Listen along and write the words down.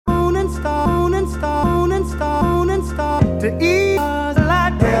to eat a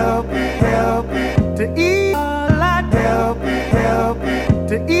lot, help to eat a lot, help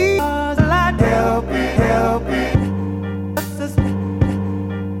to eat a lot, help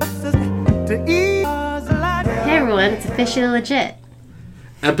to eat a lot. Hey everyone, it's officially legit.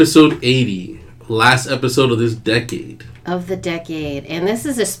 Episode 80, last episode of this decade. Of the decade. And this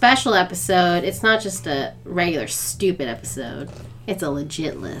is a special episode. It's not just a regular stupid episode. It's a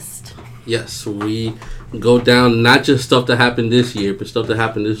legit list. Yes, we go down not just stuff that happened this year, but stuff that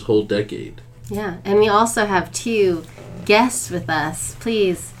happened this whole decade. Yeah, and we also have two guests with us.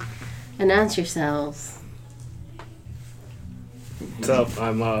 Please announce yourselves. What's up?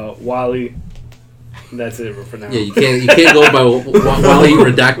 I'm Wally. That's it for now. Yeah, you can't go by Wally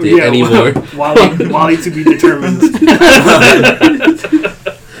Redacted anymore. Wally to be determined.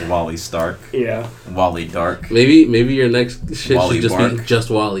 Wally Stark. Yeah. Wally Dark. Maybe your next shit Wally should just Bark. be just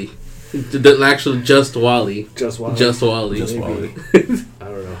Wally. Actually, just Wally. Just Wally. Just Wally. Just Wally. I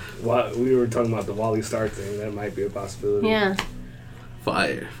don't know. We were talking about the Wally Stark thing. That might be a possibility. Yeah.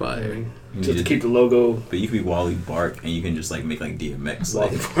 Fire. Just to keep the logo. But you could be Wally Bark, and you can just like make like DMX.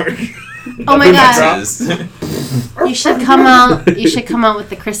 Wally Like, Park. Oh my god. Drop. You should come out with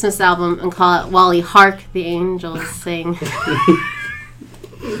the Christmas album and call it Wally Hark the Angels Sing.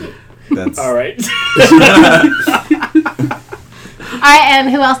 That's All right. Alright, and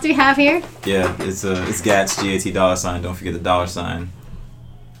who else do we have here? Yeah, it's Gats, GAT $. Don't forget the $.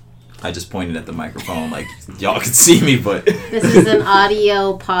 I just pointed at the microphone like y'all can see me, but This is an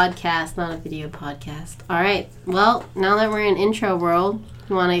audio podcast, not a video podcast. Alright, well, now that we're in intro world,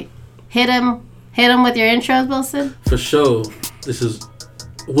 you want to hit him with your intros, Wilson? For sure. This is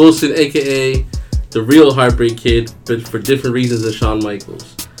Wilson, a.k.a. the real Heartbreak Kid, but for different reasons than Shawn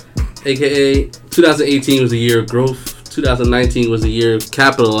Michaels. A.k.a. 2018 was the year of growth. 2019 was the year of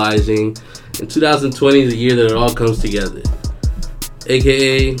capitalizing. And 2020 is the year that it all comes together.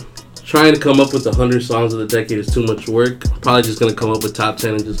 A.k.a. trying to come up with 100 songs of the decade is too much work. I'm probably just going to come up with top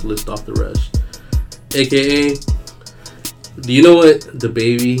 10 and just list off the rest. A.k.a. do you know what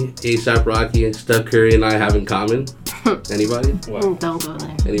DaBaby, A$AP Rocky, and Steph Curry and I have in common? Anybody? What? Don't go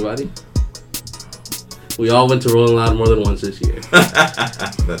there. Anybody? We all went to Rolling Loud more than once this year.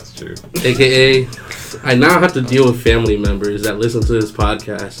 that's true. AKA, I now have to deal with family members that listen to this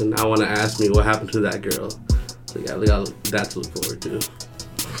podcast and now want to ask me what happened to that girl. So yeah, we got that to look forward to.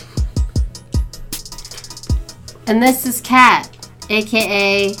 And this is Kat,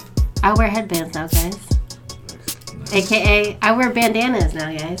 a.k.a. I wear headbands now, guys. A.k.a. I wear bandanas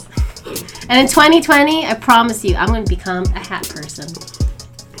now, guys. And in 2020, I promise you, I'm going to become a hat person.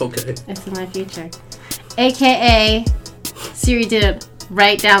 Okay. It's in my future. A.k.a. Siri didn't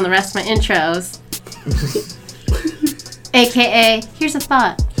write down the rest of my intros. A.k.a. here's a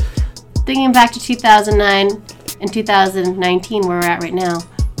thought. Thinking back to 2009 and 2019, where we're at right now.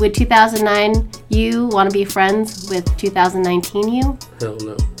 Would 2009 you want to be friends with 2019 you? Hell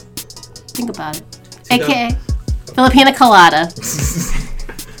no. Think about it. A.k.a. Filipina Colada.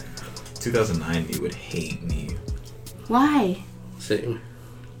 2009, he would hate me. Why? Same.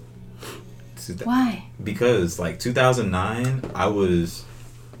 Why? Because like 2009, I was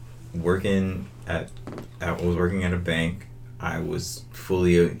working at a bank. I was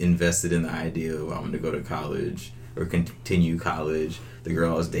fully invested in the idea of I'm going to go to college or continue college. The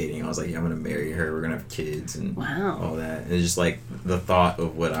girl I was dating, I was like, yeah, I'm going to marry her. We're going to have kids and all that. And it's just like the thought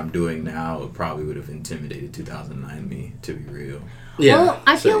of what I'm doing now probably would have intimidated 2009 me, to be real. Yeah. Well,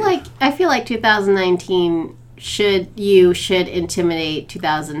 I feel like 2019 should intimidate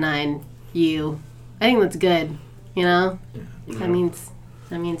 2009 you. I think that's good. You know, that means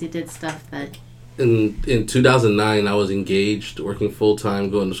you did stuff that. In 2009, I was engaged, working full time,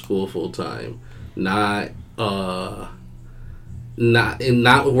 going to school full time, not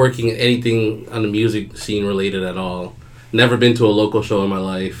working anything on the music scene related at all. Never been to a local show in my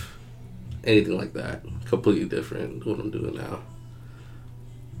life, anything like that. Completely different what I'm doing now.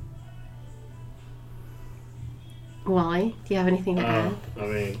 Wally, do you have anything to add? I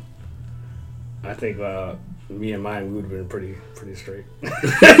mean, I think me and mine, we would have been pretty straight.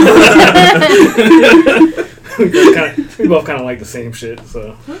 we both kind of like the same shit,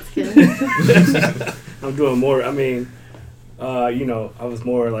 so. That's good. I'm doing more. I mean, I was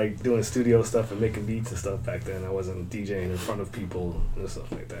more like doing studio stuff and making beats and stuff back then. I wasn't DJing in front of people and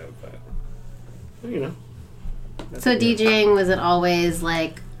stuff like that, but So DJing, was it always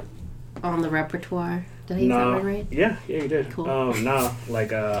like on the repertoire? Did I use that word right? Yeah, you did. Cool.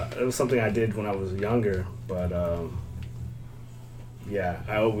 It was something I did when I was younger, but I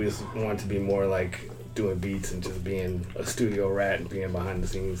always wanted to be more like doing beats and just being a studio rat and being behind the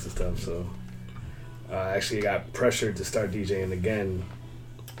scenes and stuff. So I actually got pressured to start DJing again.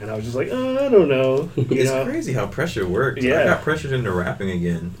 And I was just like, I don't know. It's crazy how pressure worked. Yeah. I got pressured into rapping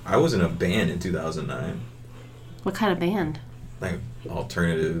again. I was in a band in 2009. What kind of band? Like,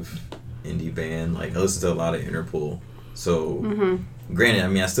 alternative indie band. Like, I listened to a lot of Interpol. So, granted, I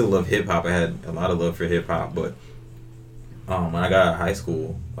mean, I still love hip-hop. I had a lot of love for hip-hop. But when I got out of high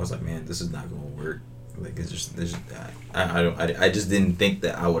school, I was like, man, this is not going to work. Like, it's just I just didn't think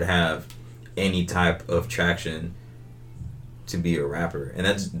that I would have any type of traction to be a rapper, and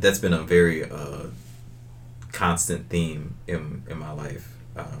that's been a very constant theme in my life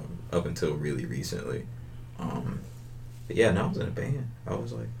up until really recently. But yeah, now I was in a band. I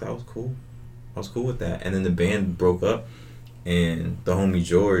was like, that was cool. I was cool with that, and then the band broke up, and the homie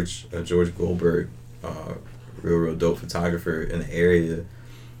George Goldberg, real dope photographer in the area.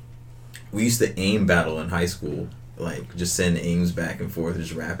 We used to aim battle in high school, like just send aims back and forth,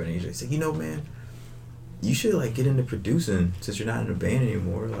 just rapping. And he's like, man, you should like get into producing since you're not in a band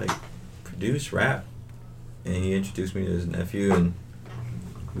anymore. Like, produce, rap. And he introduced me to his nephew, and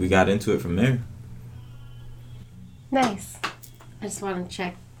we got into it from there. Nice. I just want to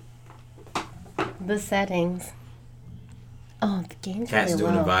check the settings. Oh, the gain's Cat's really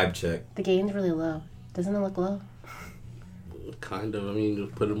doing low. a vibe check. The gain's really low. Doesn't it look low? Kind of. I mean,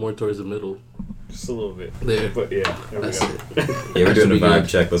 just put it more towards the middle. Just a little bit. There. But yeah, there we That's go. it. Yeah, we're doing a Should be vibe good.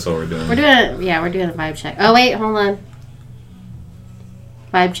 check. That's what we're doing. We're doing a vibe check. Oh wait, hold on.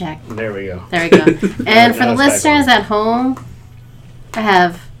 Vibe check. There we go. There we go. And for the Now it's back listeners on. at home, I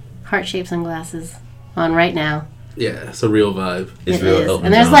have heart-shaped sunglasses on right now. Yeah, it's a real vibe. It's It real is. Elton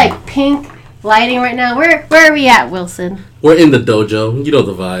And there's John. like pink lighting right now. Where are we at, Wilson? We're in the dojo. You know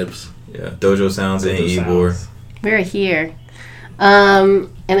the vibes. Yeah, Dojo Sounds and Dojo Ebor. Sounds. We're here. And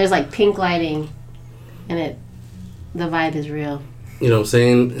there's like pink lighting, and the vibe is real. You know what I'm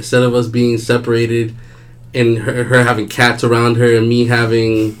saying? Instead of us being separated and her having cats around her and me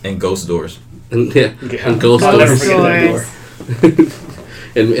having And Ghost Doors. and Yeah. and ghost I'll never doors forget that door.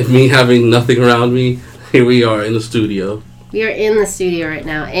 and me having nothing around me, here we are in the studio. We are in the studio right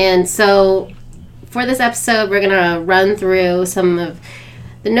now, and so for this episode, we're gonna run through some of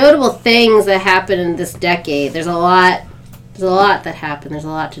the notable things that happened in this decade. There's a lot that happened. There's a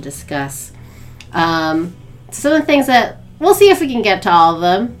lot to discuss. Some of the things that we'll see if we can get to all of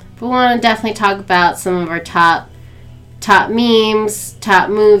them, but we want to definitely talk about some of our top memes, top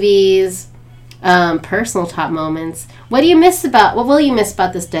movies, personal top moments. What will you miss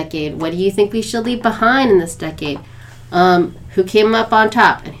about this decade? What do you think we should leave behind in this decade? Who came up on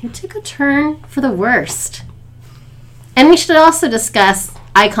top and who took a turn for the worst? And we should also discuss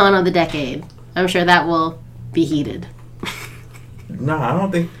icon of the decade. I'm sure that will be heated. No, I don't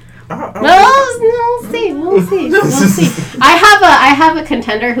think. No, we'll see. We'll see. I have a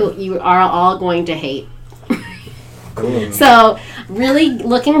contender who you are all going to hate. Cool. So, really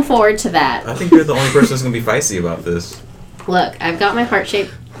looking forward to that. I think you're the only person that's gonna be feisty about this. Look, I've got my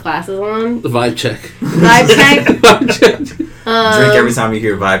heart-shaped glasses on. The vibe check. Vibe check. Vibe check. Drink every time you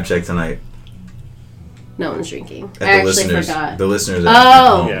hear vibe check tonight. No one's drinking. At I the actually listeners, forgot. the listeners. Oh. At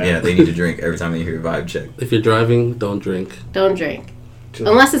home, Yeah. yeah, they need to drink every time they hear vibe check. If you're driving, don't drink. Don't drink. Just-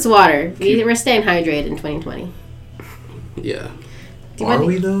 Unless it's water. We're staying hydrated in 2020. Yeah. Are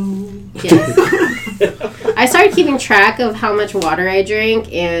we though? Yes. I started keeping track of how much water I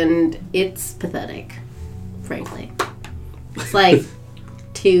drink, and it's pathetic, frankly. It's like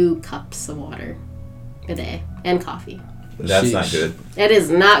 2 cups of water a day, and coffee. That's not Sheesh. good. It is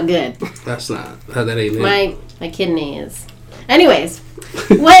not good. That's not. That ain't it. My kidney is. Anyways,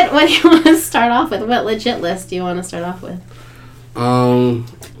 what do you want to start off with? What legit list do you want to start off with?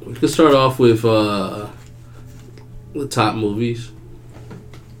 We could start off with the top movies.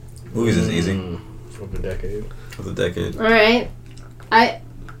 Movies is easy From the decade. for the decade. All right.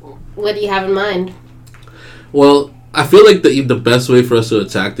 What do you have in mind? Well, I feel like the best way for us to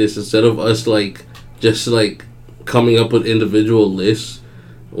attack this, instead of us just coming up with individual lists,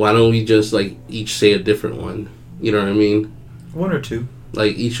 why don't we just each say a different one? You know what I mean? One or two.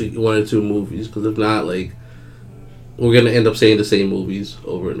 Like each 1 or 2 movies, because if not, we're gonna end up saying the same movies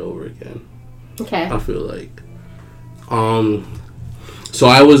over and over again. Okay. I feel like. So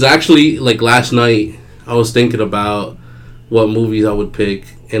I was actually last night. I was thinking about what movies I would pick,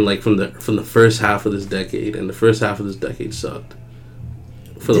 and from the first half of this decade, and the first half of this decade sucked.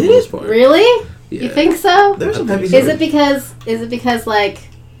 For the Did most it? part. Really? Yeah. You think so? There's some heavy Is it because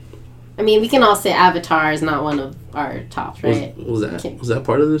I mean, we can all say Avatar is not one of our tops, right? Was that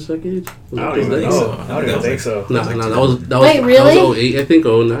part of this decade? I don't even think so. I don't even think so. No, that was Wait, really? That was 08, I think,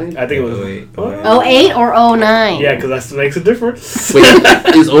 09. I think it was 08 or 09? Yeah, because that makes a difference. Wait,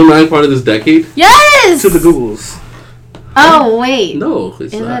 is 09 part of this decade? Yes! To the Googles. Oh, wait. No,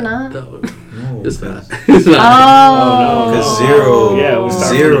 it's Is not. it not? No, No, it's not. It's not. Oh. Because 0, Yeah, we start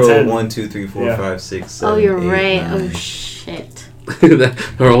from 0, 10. 1, 2, 3, 4, Yeah. 5, 6, Oh, 7, you're 8, right. 9. Oh, shit.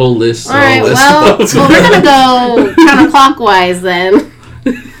 Her whole list. All right, well, we're going to go counterclockwise then.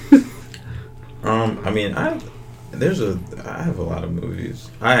 I mean, I have a lot of movies.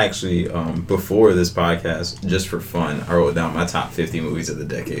 I actually, before this podcast, just for fun, I wrote down my top 50 movies of the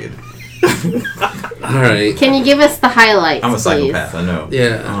decade. All right. Can you give us the highlights, I'm a please? psychopath, I know.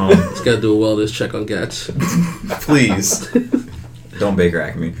 Yeah. Just got to do a wellness check on Gats. Please. Don't Baker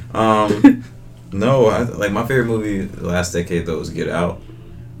act me. No, like my favorite movie last decade though was Get Out.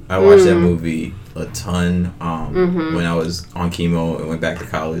 I watched that movie a ton when I was on chemo and went back to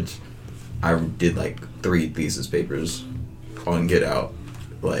college. I did like 3 thesis papers on Get Out.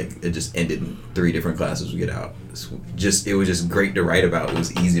 Like it just ended in 3 different classes with Get Out. It was just great to write about. It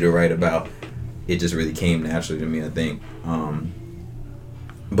was easy to write about. It just really came naturally to me, I think.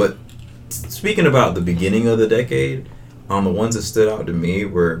 But speaking about the beginning of the decade, the ones that stood out to me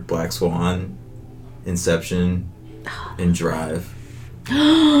were Black Swan, Inception, and Drive.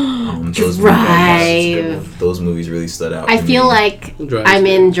 Those movies really stood out. I to feel me. like Drive's I'm good.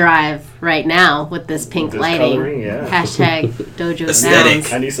 in Drive right now with this pink This lighting. coloring, yeah. Hashtag Dojo Aesthetic.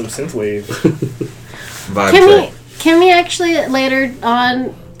 Sounds. I need some synthwave. Vibe Can check. can we actually later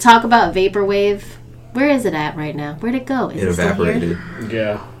on talk about Vaporwave? Where is it at right now? Where'd it go? Is It still here? evaporated.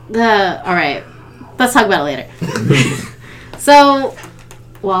 Yeah. All right, let's talk about it later. So,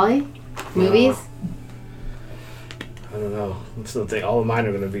 Wally, movies. I don't know. I'm still thinking all of mine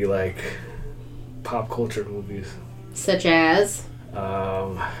are gonna be like pop culture movies. Such as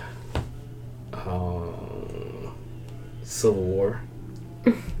Civil War.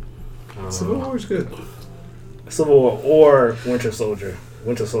 Civil War is good. Civil War or Winter Soldier.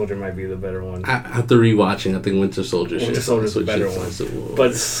 Winter Soldier might be the better one. After rewatching, I think Winter Soldier. Winter Soldier's the better one. one.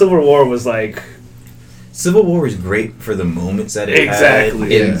 But Civil War was like Civil War was great for the moments that it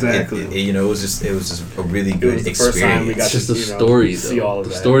Exactly, had. exactly. It was just a really it good was the first time we experience. got It's just to the story, see though. all of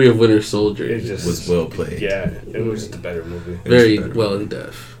The that. story of Winter Soldier It just Was well played. Yeah, it was just a better movie. very better. well in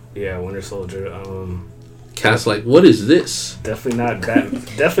depth. Yeah, Winter Soldier. Cast like, what is this? Definitely not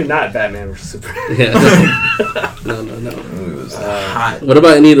Batman vs Superman. Yeah. no. It was hot. What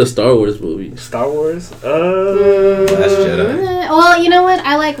about any of the Star Wars movies? Star Wars. Last Jedi. Well, you know what?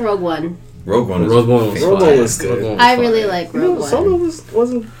 I like Rogue One. Rogue One was Rogue One was Rogue fire. One was good. Rogue One was I really fire. like Rogue One. Solo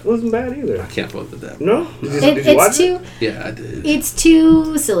wasn't bad either. I can't fuck with that. No, did you watch It's too. Yeah, I did. It's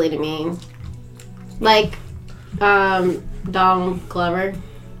too silly to me. Like, Donald Glover.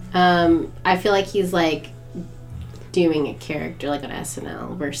 I feel like he's like doing a character like on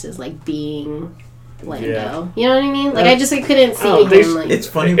SNL versus like being Lando. Yeah. You know what I mean? Like I couldn't see Oh, they him like. It's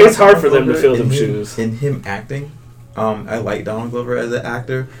funny. It's about hard for them to Donald fill Glover them and shoes. In him acting, I like Donald Glover as an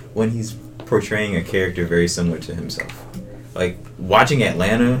actor when he's portraying a character very similar to himself. Like watching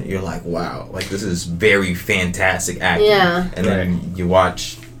Atlanta, you're like, wow, like this is very fantastic acting. Yeah. And then you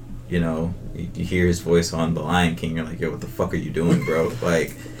watch, you hear his voice on The Lion King. You're like, yo, what the fuck are you doing, bro?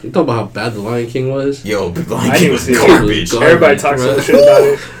 Like, You talk about how bad the Lion King was. yo, The Lion I King didn't was see it. garbage. Everybody talks so bro. shit about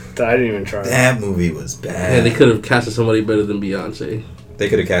it that I didn't even try. That movie was bad. Yeah, they could have casted somebody better than Beyonce. They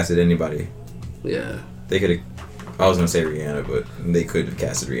could have casted anybody. Yeah. They could have. I was gonna say Rihanna, but they could have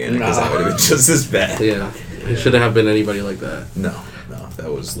casted Rihanna because Nah. that would have been just as bad. Yeah. It shouldn't have been anybody like that. No, that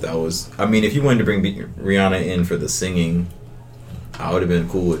was. I mean, if you wanted to bring Rihanna in for the singing, I would have been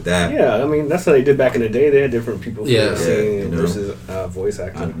cool with that. Yeah, I mean that's how they did back in the day. They had different people for Yeah. singing Yeah, you know. versus voice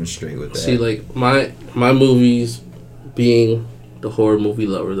I'd have acting. been straight with that. See, like, my movies being the horror movie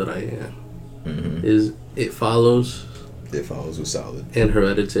lover that I am Mhm. is It Follows It Follows was solid. and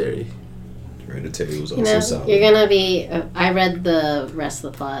Hereditary. Hereditary was You also know, solid. you're gonna be. I read the rest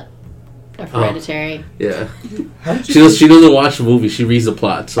of the plot of Hereditary. Yeah. How did She doesn't watch the movie. She reads the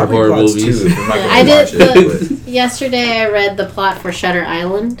plots of horror plots movies. Too, if I'm not gonna I did. watch it, Yesterday, I read the plot for Shutter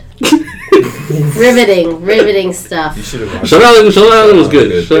Island. riveting stuff. you should have watched Shutter Island was good.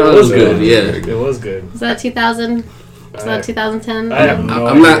 Good. Shutter Island was good. Yeah. It was good. Is that 2000? Is that 2010? I have no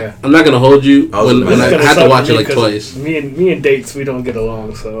I'm idea. not gonna hold you I was when about to I say, had to suck watch for it me like 'cause twice. Me and dates, we don't get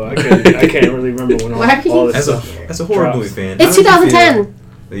along, so I can't really remember when Why are you- all this As a stuff. as a horror drops. movie fan, It's how did you 2010.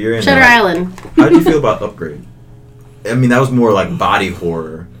 feel- You're in Shutter that. Island. How did you feel about Upgrade? I mean, that was more like body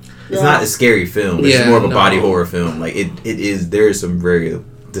horror. It's Yeah. not a scary film. It's Yeah, more of a no. body horror film. Like it is. There is some very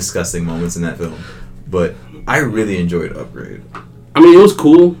disgusting moments in that film. But I really enjoyed Upgrade. I mean, it was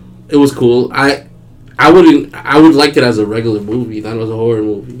cool. It was cool. I would like it as a regular movie, not as a horror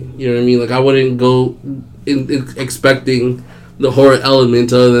movie. You know what I mean? Like, I wouldn't go in expecting the horror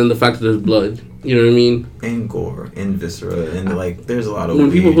element other than the fact that there's blood. You know what I mean? And gore, and viscera, and like, there's a lot of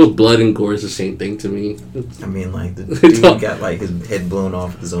when weird... people put blood and gore, it's the same thing to me. I mean, like, the dude got like his head blown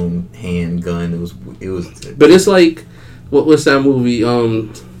off with his own handgun. It was. But it's like, what's that movie?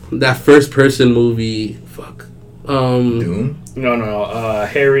 That first person movie. Fuck. Doom. No.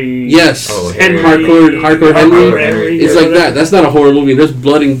 Harry. Yes. Oh, Henry. Hardcore Henry. Henry. It's like that. That's not a horror movie. There's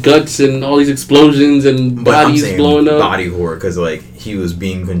blood and guts and all these explosions and But I'm bodies saying blowing up. body horror, because like he was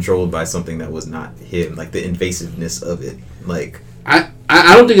being controlled by something that was not him. Like the invasiveness of it. Like I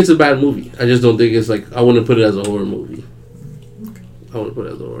don't think it's a bad movie. I just don't think it's like, I wouldn't put it as a horror movie. I wouldn't put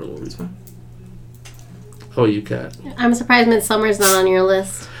it as a horror movie. Oh, you Kat. I'm surprised Midsummer's not on your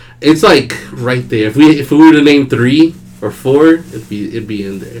list. It's like right there. If we were to name 3 or 4, it'd be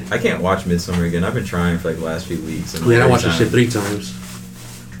in there. I can't watch Midsummer again. I've been trying for like the last few weeks. And Man, I every watched this time- shit 3 times.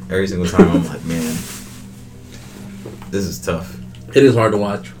 Every single time I'm like, man, this is tough. It is hard to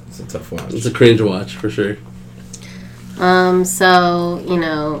watch. It's a tough watch. It's a cringe watch for sure. So, you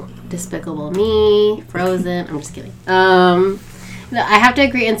know, Despicable Me, Frozen. I'm just kidding. No, I have to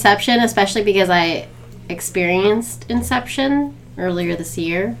agree, Inception, especially because I experienced Inception earlier this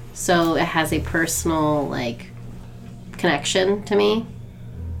year. So it has a personal, like, connection to me.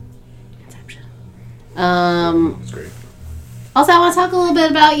 Inception. That's great. Also, I want to talk a little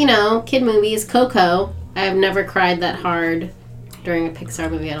bit about, you know, kid movies. Coco. I have never cried that hard during a Pixar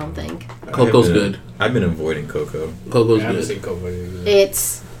movie, I don't think. Coco's good. I've been avoiding Coco. Coco's I haven't good. seen Coco either.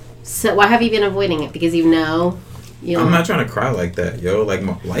 It's... So why have you been avoiding it? Because you know... I'm not trying to cry like that, yo. Like,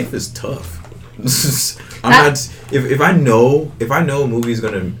 my life is tough. I'm not. If I know a movie's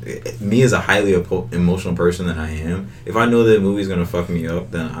gonna, me as a highly emotional person that I am, if I know that a movie's gonna fuck me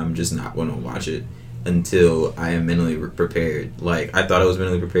up, then I'm just not gonna watch it until I am mentally prepared. Like, I thought I was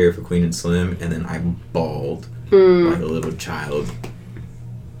mentally prepared for Queen and Slim, and then I bawled like a little child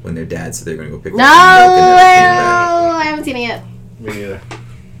when their dad said they're gonna go pick up No! some milk and never came back. I haven't seen it yet. Me neither.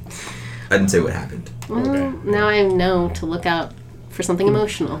 I didn't say what happened. Well, Okay. now I know to look out for something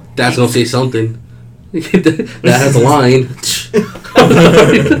emotional. Dad's gonna say something. That has a line.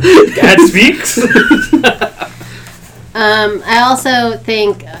 Dad speaks. I also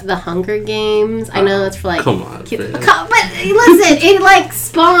think The Hunger Games. I know it's for like Come on, kids. man. But listen, it like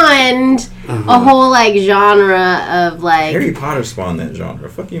spawned a whole like genre of like, Harry Potter spawned that genre.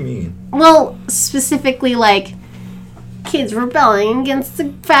 Fuck you mean? well, specifically like kids rebelling against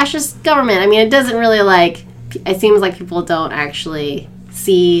the fascist government. I mean, it doesn't really like. It seems like people don't actually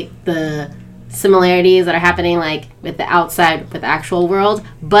see the similarities that are happening like with the outside, with the actual world.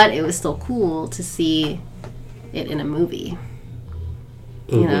 But it was still cool to see it in a movie.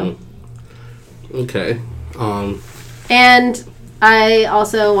 You know. Okay. And I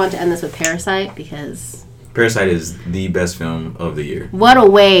also want to end this with Parasite because Parasite is the best film of the year. what a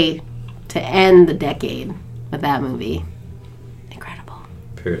way to end the decade with that movie. Incredible.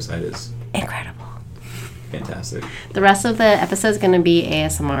 Parasite is Incredible. fantastic. The rest of the episode is going to be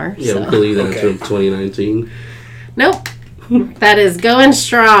ASMR. Yeah, so. we can leave that Okay. until 2019. Nope. That is going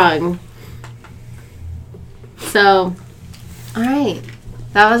strong. So, alright.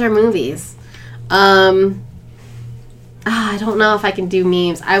 That was our movies. I don't know if I can do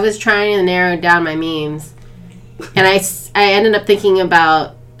memes. I was trying to narrow down my memes. And I ended up thinking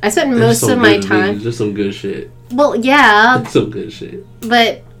about... I spent most of my time... Just some good shit. Well, yeah, Some good shit.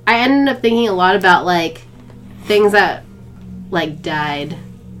 but I ended up thinking a lot about, like, things that, like, died,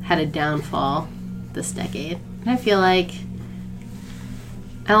 had a downfall this decade. And I feel like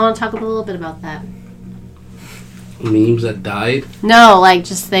I want to talk a little bit about that. Memes that died. No, like,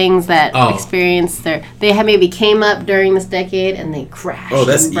 just things that Oh. experienced their... They had maybe came up during this decade and they crashed. Oh,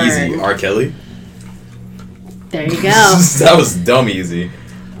 that's and burned. easy. R. Kelly. There you go. That was dumb easy.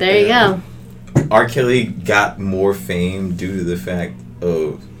 There you go. R. Kelly got more fame due to the fact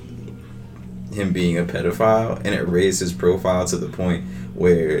of him being a pedophile, and it raised his profile to the point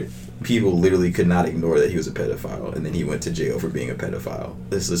where people literally could not ignore that he was a pedophile, and then he went to jail for being a pedophile.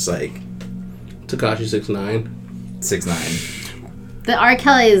 This is like Tekashi 6ix9ine. 6ix9ine. The R.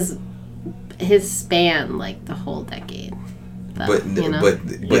 Kelly's... His span, like, the whole decade. But you know? but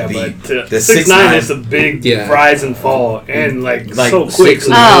Yeah, the but the 6ix9ine is a big Yeah. rise and fall, and like so quick.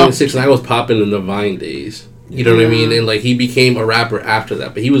 6ix9ine. Oh. 6ix9ine was popping in the Vine days. You know what I mean? And like he became a rapper after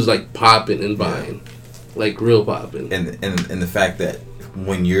that, but he was like popping in Vine, like real popping. and the fact that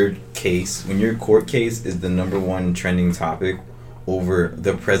when your court case is the #1 trending topic over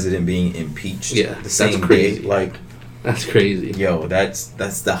the president being impeached. Yeah, the that's same crazy. day. Like, That's crazy. yo, that's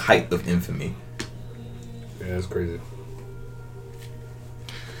the height of infamy. Yeah, that's crazy.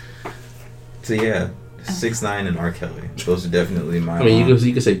 So yeah, 6ix9ine and R. Kelly. Those are definitely my. I mean,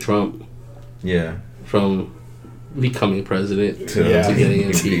 you could say Trump Yeah. from becoming president To getting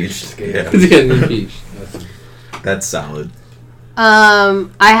impeached. Yeah. To getting impeached. That's solid. I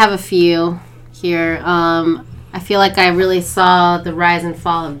have a few here. I feel like I really saw the rise and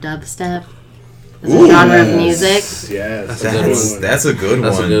fall of dubstep as a genre of music. Yes. That's a good one.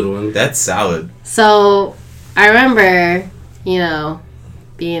 That's a good one. That's solid. So I remember,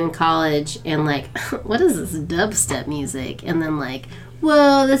 being in college and like, what is this dubstep music? And then like,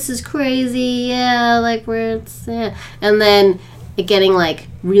 whoa, this is crazy. Yeah, like where it's, yeah. And then it getting like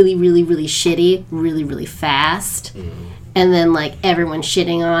really, really, really shitty, really, really fast. And then like everyone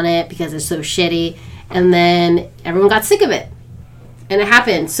shitting on it because it's so shitty. And then everyone got sick of it. And it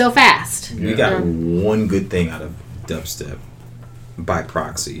happened so fast. We got one good thing out of dubstep by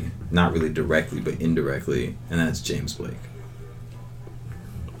proxy. Not really directly, but indirectly. And that's James Blake.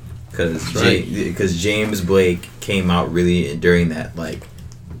 Because James Blake came out really during that like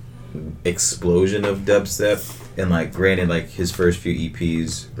explosion of dubstep, and like granted, like his first few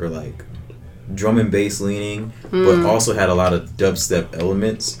EPs were like drum and bass leaning, but also had a lot of dubstep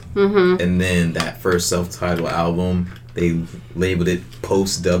elements. And then that first self-titled album, they labeled it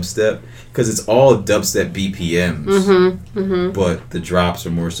post dubstep because it's all dubstep BPMs, but the drops are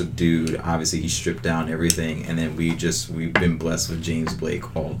more subdued. Obviously, he stripped down everything, and then we've been blessed with James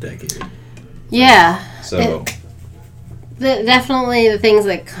Blake all decade. Yeah. So Definitely the things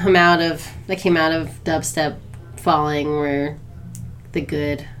that came out of dubstep falling were the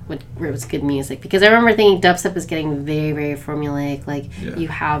good, where it was good music. Because I remember thinking dubstep was getting very, very formulaic. Like you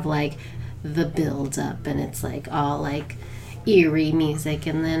have like the build up, and it's like all like eerie music,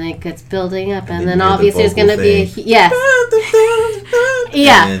 and then it gets building up, and then obviously there's gonna be yeah.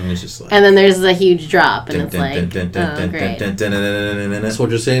 And then it's just like, and then there's a huge drop, and it's like, oh great, That's what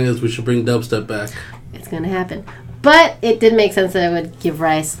you're saying is we should bring dubstep back. it's gonna happen. But it did make sense that it would give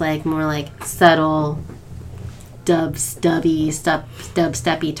rise to like more like subtle dubsteppy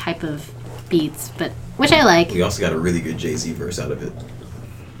type of beats, but which I like. we also got a really good Jay-Z verse out of it.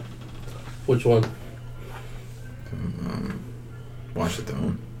 Which one? Watch the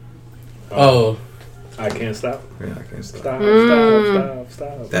Throne. Oh, I Can't Stop. Yeah, I can't stop.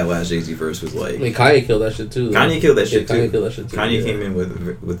 Stop. That last Jay-Z verse was like, I mean, Kanye killed that shit too. though. Kanye killed that shit too. Kanye killed that shit too. Kanye yeah. came in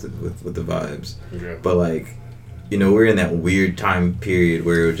with the vibes, Yeah. but like, we're in that weird time period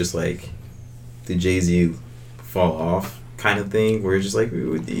where it was just like, did Jay-Z fall off kind of thing? Where it's just like,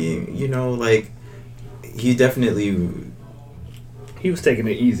 like he definitely He was taking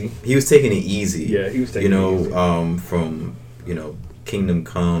it easy. he was taking it easy. Yeah, he was taking it easy. From Kingdom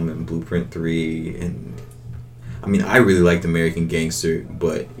Come and Blueprint 3, and I mean, I really liked American Gangster,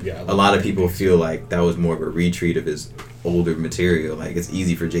 but Yeah, a lot of people feel like that was more of a retreat of his older material. Like, it's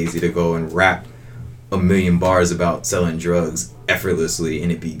easy for Jay-Z to go and rap 1 million bars about selling drugs effortlessly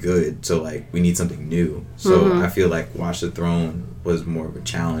and it be good. So like, we need something new. So I feel like Watch the Throne was more of a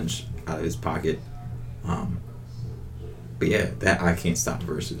challenge out of his pocket. But yeah, that I Can't Stop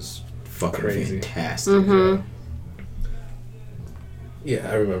verse is fucking Crazy. fantastic. Yeah,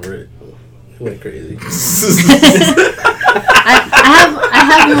 I remember it. It went crazy. I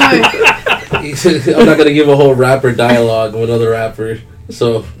have more. I'm not gonna give a whole rapper dialogue with another rapper,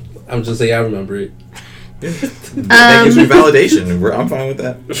 so I'm just saying I remember it. That gives me validation. I'm fine with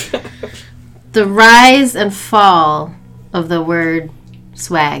that. The rise and fall of the word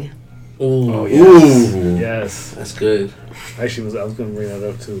swag. Ooh, Oh, Ooh. Yes. that's good. Actually, I was going to bring that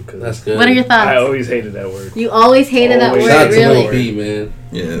up too. Cause That's good. What are your thoughts? I always hated that word. You always hated that Always. word, Shout out to really? Lil B, man.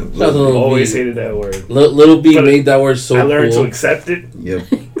 Yeah. Shout out to Lil Always B. hated that word. Little B But made that word so I learned cool. to accept it Yep.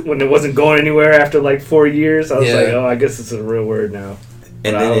 when it wasn't going anywhere after like 4 years. I was Yeah. like, oh, I guess it's a real word now.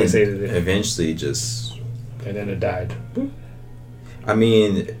 And But I then always hated it. eventually just, And then it died. I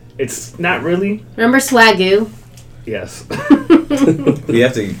mean, It's not really. Remember Swagoo? Yes. we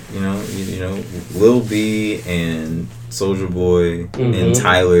have to, Lil B and Soulja Boy and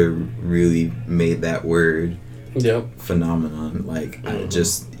Tyler really made that word Yep. phenomenon. Like, I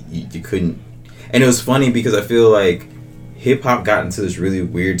just, you couldn't. And it was funny because I feel like hip hop got into this really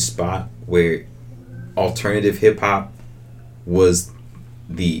weird spot where alternative hip hop was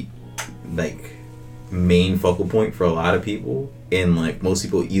the like main focal point for a lot of people, and like most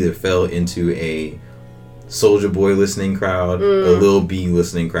people either fell into a Soulja Boy listening crowd, a Lil B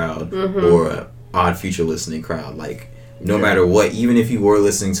listening crowd, or a Odd Future listening crowd. Like, no matter what, even if you were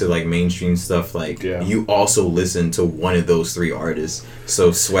listening to like mainstream stuff, like you also listened to one of those three artists.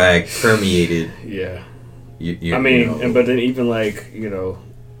 So swag permeated. Yeah. You I mean, you know. and but then even like, you know,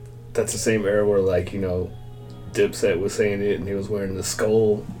 that's the same era where like, you know, Dipset was saying it and he was wearing the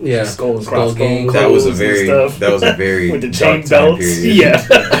skull and crossbone gang. clothes That was a and very stuff. with the dark chain time belts. period. Yeah.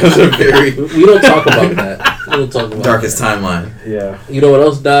 That was a very We don't talk about that. We don't talk about darkest that. timeline. Yeah. You know what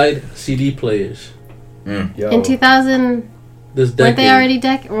else died? CD players. Yo. In 2000, This weren't decade. they already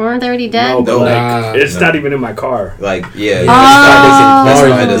dead? No, but No, like, nah, it's no. not even in my car. Like yeah, Oh. that's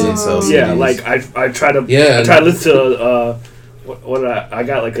why it Oh. doesn't sell CDs. Yeah, like I try to Yeah. I listen to what I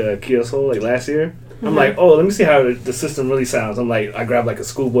got like a Kia Soul like last year. I'm like, oh, let me see how the system really sounds. I'm like, I grabbed like a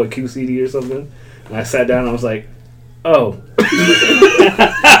Schoolboy Q CD or something, and I sat down and I was like, oh,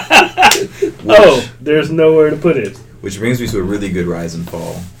 oh, there's nowhere to put it. Which brings me to a really good rise and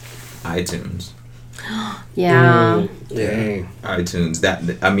fall. iTunes. Yeah. Yeah. Dang. iTunes.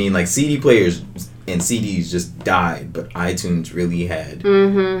 That I mean, like CD players and CDs just died, but iTunes really had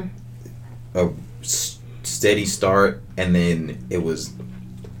Mm-hmm. a steady start, and then it was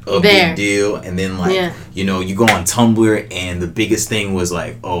a There. big deal, and then like Yeah. you know, you go on Tumblr, and the biggest thing was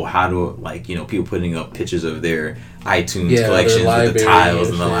like, oh, how do like you know people putting up pictures of their iTunes Yeah, their collections with the library tiles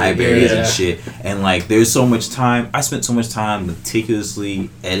and and the shit. libraries Yeah. and shit, and like there's so much time. I spent so much time meticulously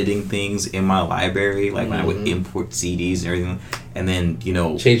editing things in my library, like when I would import CDs and everything, and then you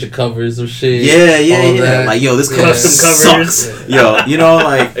know. Change the covers of shit. Yeah, all yeah. that. Like, yo, this cover Custom covers. sucks. Yo, you know,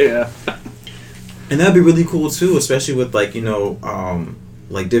 like, Yeah. and that'd be really cool too, especially with like you know,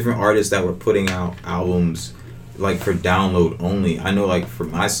 like different artists that were putting out albums like for download only. I know, like for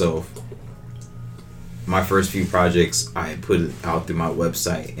myself, my first few projects I put it out through my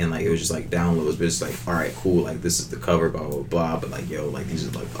website, and like it was just like downloads, but it's like, all right, cool, like this is the cover, blah blah blah. But like, yo, like these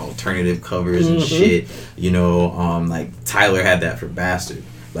are like alternative covers and shit. You know, like Tyler had that for Bastard,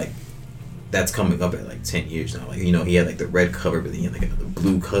 like. That's coming up at like 10 years now. Like, you know, he had like the red cover, but then he had like the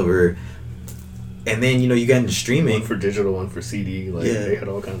blue cover. And then, you know, you got into streaming. One for digital, one for CD. Like Yeah. they had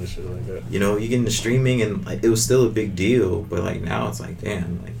all kinds of shit like that. You know, you get into streaming, and like it was still a big deal. But like now it's like,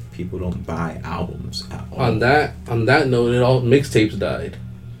 damn, like people don't buy albums at all. On that note, it all mixtapes died.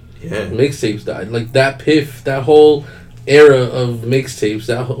 Yeah. Mixtapes died. Like that Piff, that whole era of mixtapes,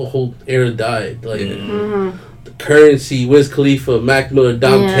 that whole era died. Like Mm-hmm. Currency, Wiz Khalifa, Mac Miller,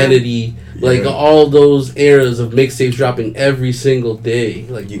 Dom Yeah. Kennedy, like Yeah. all those eras of mixtapes dropping every single day.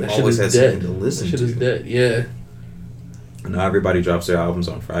 Like You that shit always is had dead. something to listen that shit is to. dead. Yeah. Now everybody drops their albums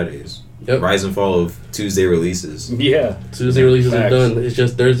on Fridays. Yep. Rise and fall of Tuesday releases. Yeah. Tuesday releases are Facts. done. It's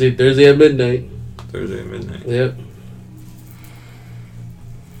just Thursday at midnight. Thursday at midnight. Yep.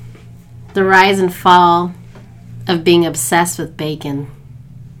 The rise and fall of being obsessed with bacon.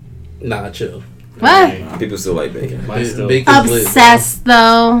 Nah, chill. What? People still like bacon. Mine still. Bacon's lit, bro. Obsessed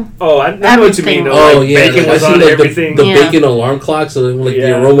though. Oh, I know what you mean. Though. Oh Like, yeah, bacon I was seen on like everything. the Yeah. bacon alarm clock, so like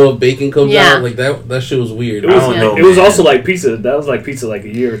Yeah. the aroma of bacon comes Yeah. out. Like that shit was weird. It was, I don't know, it was man. also like pizza. That was like pizza like a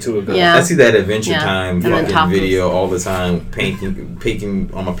year or two ago. Yeah. I see that Adventure Yeah. Time And then fucking tacos. video all the time,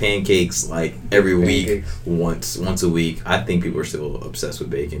 painting on my pancakes like every week, Pancakes. once a week. I think people are still obsessed with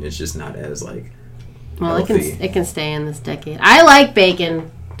bacon. It's just not as like Well, healthy. it can stay in this decade. I like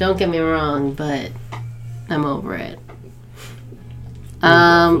bacon. Don't get me wrong, but I'm over it.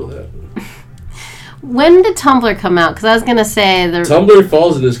 When did Tumblr come out? Because I was gonna say the Tumblr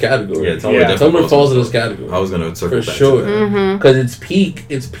falls in this category. Yeah, Tumblr Yeah. definitely Tumblr falls in this category. I was gonna circle For back sure. to that. Mm-hmm. Because its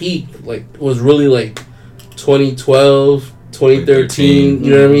peak, like, was really like 2012, 2013. You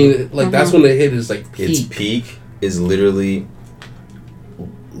know what I mean? Like, that's when it hit its like Its peak. peak is literally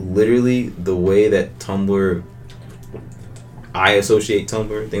the way that Tumblr. I associate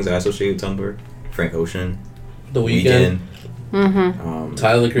Tumblr. Things I associate with Tumblr. Frank Ocean, The Weeknd, Mm-hmm.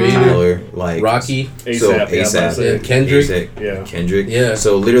 Tyler Creator, Tyler, like Rocky, ASAP. So yeah, I'm about to ASAP. say. yeah, Kendrick. ASAP, Yeah. Kendrick. Yeah.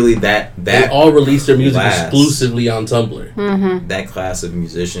 So literally that They all released their music class. exclusively on Tumblr. Mm-hmm. that class of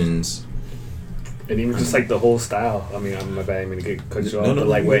musicians. And even just like the whole style. I mean, I'm my bad. I mean to cut you off, No, but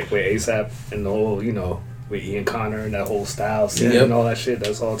like no. with ASAP and the whole, you know, with Ian Connor and that whole style scene Yep. and all that shit.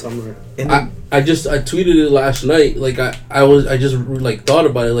 That's all Tumblr. And I tweeted it last night. Like I just like thought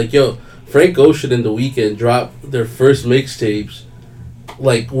about it. Like, yo, Frank Ocean and The Weeknd dropped their first mixtapes,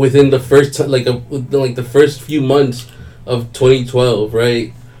 like within the first the first few months of 2012,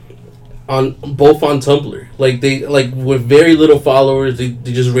 right? Both on Tumblr. Like they with very little followers, they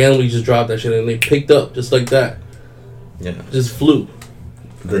just randomly just dropped that shit and they picked up just like that. yeah, Just flew.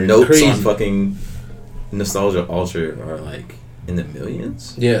 the notes Crazy. on fucking Nostalgia Ultra are like in the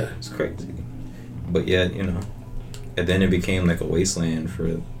millions. Yeah. It's crazy. But yeah, you know, and then it became like a wasteland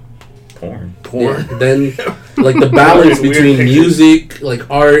for porn. Yeah. Then like the balance Weird between pictures. music, like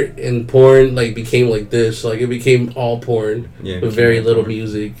art and porn, like became like this. Like it became all porn Yeah, with very little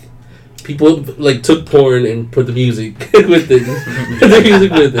music. People like took porn and put the music with it. Put the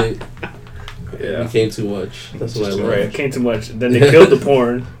music with it. It Yeah. became too much. That's what I love. Right, it came too much. Then they killed the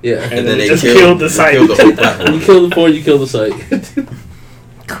porn, Yeah. and then they they just killed the site. killed the whole platform. You kill the porn, you kill the site.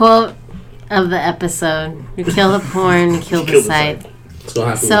 Quote of the episode: "You kill the porn, you kill the Kill the site." site. That's gonna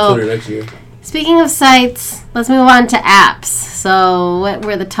happen So- with Twitter next year. Speaking of sites, let's move on to apps. So, what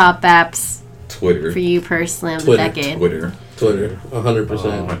were the top apps Twitter. for you personally of the Twitter. decade? Twitter. Twitter, 100%.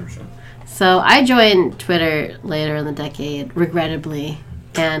 100%. So, I joined Twitter later in the decade, regrettably.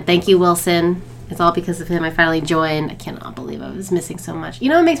 And thank you, Wilson. It's all because of him. I finally joined. I cannot believe I was missing so much. You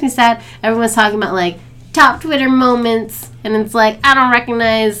know what makes me sad? Everyone's talking about, like, top Twitter moments. And it's like, I don't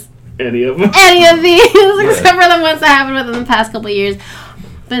recognize Any of them? any of these except for the ones that happened within the past couple of years.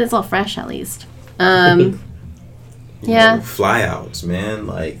 But it's all fresh, at least. You Yeah. know, flyouts, man.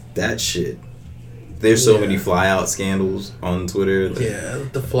 Like, that shit. There's so Yeah. many flyout scandals on Twitter. Like, Yeah,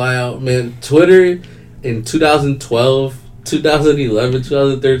 the flyout, man. Twitter in 2012, 2011,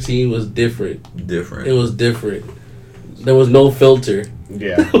 2013 was different. different. It was different. There was no filter.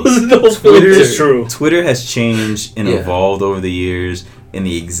 Yeah. There was no Twitter filter. It's true. Twitter has changed and Yeah. evolved over the years in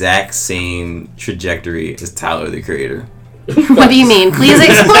the exact same trajectory as Tyler, the Creator. What do you mean? Please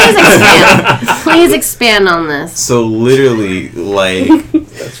expand. Please expand on this. So literally, like,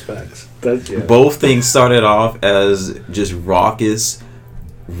 That's facts. That's yeah. both things started off as just raucous,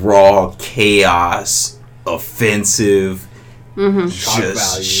 raw chaos, offensive, Shock value.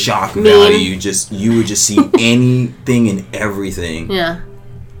 just shock Mean. value. Just you would just see anything and everything, Yeah.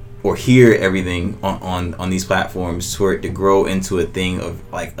 or hear everything on these platforms, for it to grow into a thing of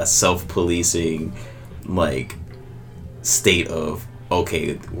like a self-policing, like, state of,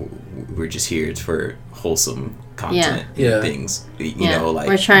 okay, we're just here for wholesome content Yeah. things. You Yeah. know, like,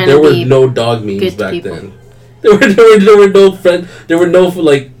 We're trying There to were be no dog memes good back people. then. There were no friend. There were no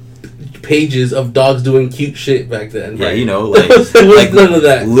like pages of dogs doing cute shit back then. yeah, Like, you know, like, there was like none of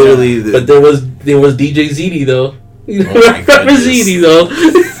that. literally, But there was DJ ZD though. You Oh my remember goodness. ZD though?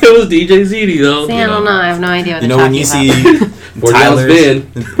 It was DJ ZD though. See, I don't know. I have no idea what you they're know, when you talking see about. 40 ounce Tyler's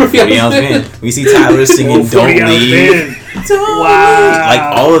band. 40 ounce band, when you see Tyler singing "Don't 40 ounce Leave," band. Wow.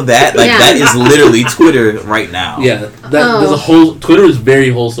 like all of that, like Yeah. that is literally Twitter right now. Yeah, there's Oh. a whole Twitter is very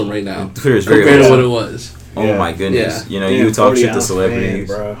wholesome right now Twitter is very compared to wholesome. what it was. Oh Yeah. my goodness! Yeah. You know, Damn, you talk 40 shit to ounce celebrities. band,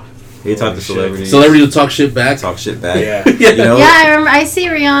 bro. You talk to Holy shit. celebrities. Celebrities will talk shit back. talk shit back. Yeah. You know, Yeah, I remember. I see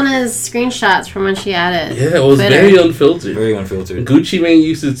Rihanna's screenshots from when she had it. Yeah, it was Twitter. very unfiltered. very unfiltered. Gucci Mane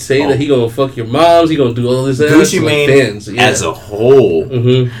used to say Oh. that he gonna fuck your moms, he gonna do all this. Gucci like Mane fans, yeah. as a whole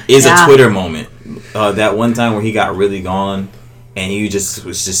Mhm. is Yeah. a Twitter moment. That one time where he got really gone, and he just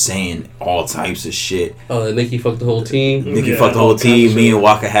was just saying all types of shit. Oh, that Nicki fucked the whole team. Nicki Yeah, fucked the all whole kinds of team. Me shit. and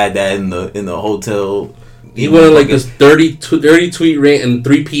Waka had that in the hotel. He went on like this 30 tweet rant at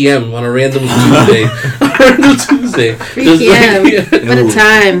 3 p.m. on a random Tuesday. On a random Tuesday. 3 Just p.m. like- What a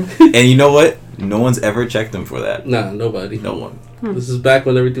time. And you know what? No one's ever checked him for that. Nah, nobody. No one. This is back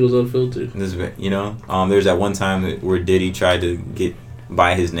when everything was unfiltered. This is, you know, there's that one time where Diddy tried to get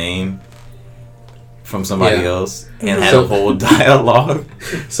by his name from somebody Yeah. else and had So- a whole dialogue.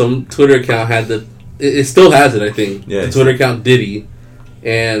 Some Twitter account had it still has it, I think. Yeah. The Twitter account Diddy.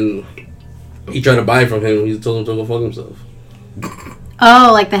 And he tried to buy from him. He told him to go fuck himself. Oh,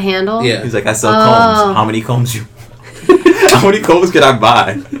 like the handle? Yeah. He's like, I sell Oh. combs. How many combs you? How many combs can I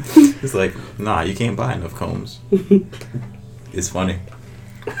buy? He's like, nah, you can't buy enough combs. It's funny.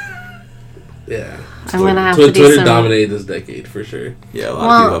 Yeah. I'm going to have to do Twitter some... dominated this decade for sure. Yeah, a lot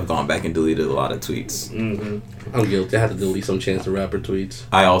Well- of people have gone back and deleted a lot of tweets. Mm-hmm. I'm guilty. I had to delete some Chance the Rapper tweets.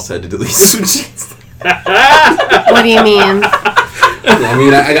 I also had to delete some shit. What do you mean? I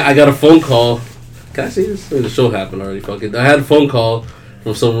mean, I got a phone call. Can I say this? I mean, the show happened already. Fuck it. I had a phone call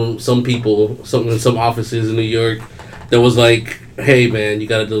from some people, in some offices in New York, that was like, "Hey man, you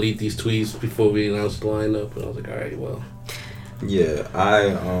gotta delete these tweets before we announce the lineup." And I was like, "All right, well." Yeah,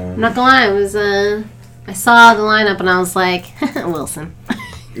 I'm not gonna lie, it was I saw the lineup and I was like, Wilson.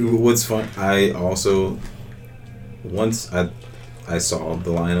 What's fun? I also once I saw the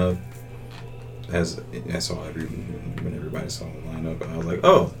lineup as I saw when everybody saw the lineup, and I was like,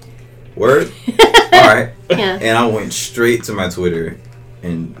 oh, word, all right, Yeah. and I went straight to my Twitter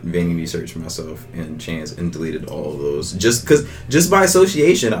and vanity searched myself and Chance and deleted all of those just by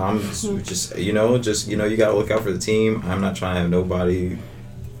association. I'm just you gotta look out for the team. I'm not trying to have nobody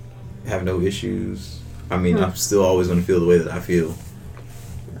have no issues. I mean, I'm still always gonna feel the way that I feel,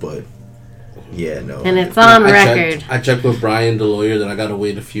 but Yeah, no. And it's on I record. I checked with Brian, the lawyer, that I gotta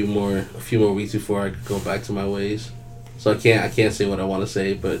wait a few more weeks before I could go back to my ways. So I can't say what I want to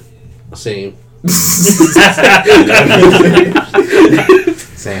say, but same.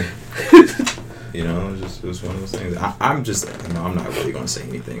 Same. You know, it was one of those things. I'm just, you know, I'm not really gonna say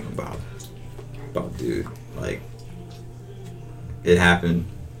anything about dude. Like, it happened.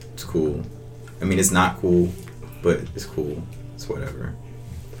 It's cool. I mean, it's not cool, but it's cool. It's whatever.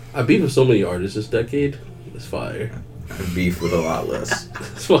 I beef with so many artists this decade. It's fire. I beef with a lot less.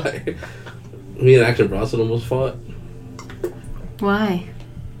 It's fire. Me and Action Bronson almost fought. Why?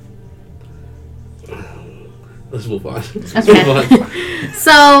 Let's move on. Okay.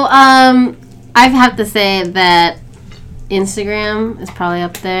 So, I have to say that Instagram is probably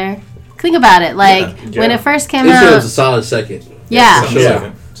up there. Think about it. Like, when it first came Instagram's out. a solid second.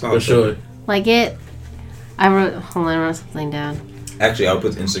 Yeah. For sure. Like it. I wrote something down. Actually, I'll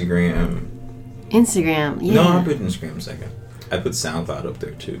put Instagram. Instagram, yeah. No, I'll put Instagram second. I put SoundCloud up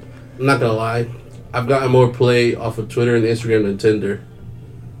there too. I'm not gonna lie. I've gotten more play off of Twitter and Instagram than Tinder.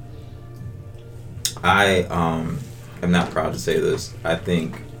 I am not proud to say this. I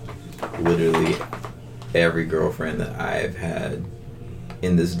think literally every girlfriend that I've had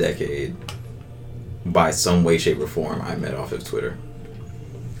in this decade, by some way, shape, or form, I met off of Twitter.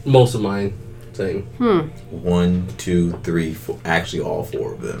 Most of mine, same. 1, 2, 3, 4, actually all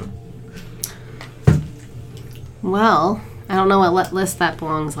 4 of them. Well, I don't know what list that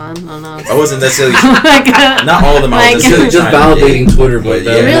belongs on. I don't know. I wasn't necessarily Like, not all of them. I was necessarily just trying to validating date, Twitter, but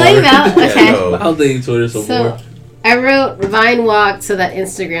yeah. Really? Okay. Yeah, no. Validating Twitter some So, more. I wrote Vine walked so that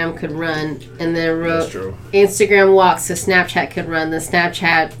Instagram could run, and then That's wrote true. Instagram walked so Snapchat could run, then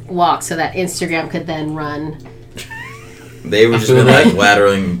Snapchat walked so that Instagram could then run. They were just been like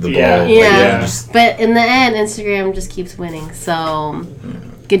laterally the ball. Yeah. Like, Yeah. they just- But in the end, Instagram just keeps winning. So,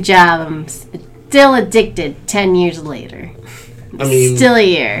 good job. I'm still addicted 10 years later. I mean, Still a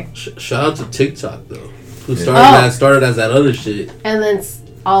year. shout out to TikTok though, who Yeah. started as that other shit. And then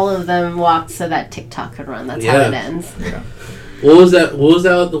all of them walked so that TikTok could run. That's how Yeah. it ends. yeah. What was that? What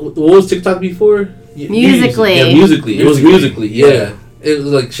was TikTok before? Musical.ly. Yeah, Musical.ly. It was Musical.ly. Yeah. It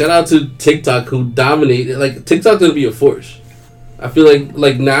was like shout out to TikTok who dominated. Like TikTok's gonna be a force. I feel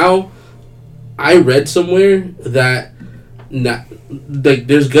like now, I read somewhere that not like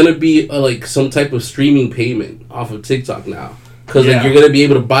there's gonna be like some type of streaming payment off of TikTok now because like Yeah. you're gonna be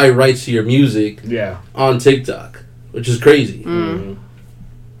able to buy rights to your music Yeah. on TikTok, which is crazy. Mm-hmm.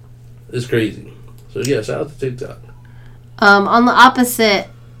 It's crazy. So yeah, shout out to TikTok. On the opposite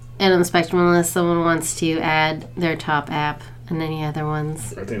end of the spectrum, unless someone wants to add their top app and any other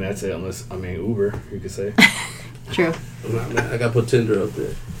ones. I think that's it. Unless Uber, you could say. True. I gotta put Tinder up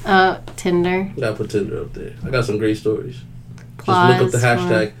there. Tinder. I gotta put Tinder up there. I got some great stories. Claws, Just look up the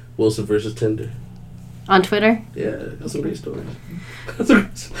hashtag Wilson versus Tinder. On Twitter. Yeah, got some great stories.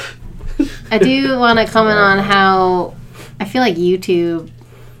 I do want to comment on how I feel like YouTube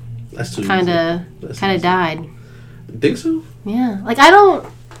That's too kind easy. of died. Think so? Yeah. Like I don't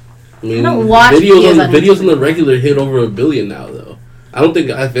I don't watch videos on videos on the regular hit over 1 billion now though. I don't think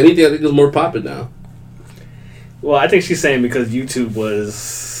if anything I think it's more popping now. Well, I think she's saying because YouTube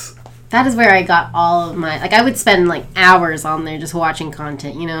was. that is where I got all of my I would spend like hours on there just watching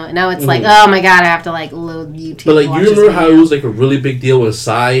content, you know. And now it's like, oh my god, I have to like load YouTube. But like watch you this remember how it video. was like a really big deal when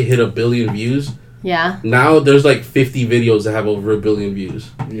Psy hit 1 billion views? Yeah. Now there's like 50 videos that have over 1 billion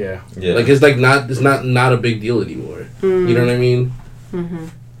views. Yeah. Yeah. Like it's like not a big deal anymore. You know what I mean? Mm-hmm.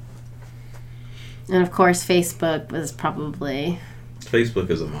 And of course, Facebook was probably. Facebook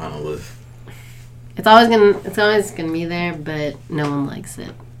is a monolith. It's always gonna be there, but no one likes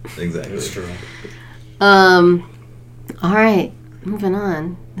it. Exactly. That's true. All right, moving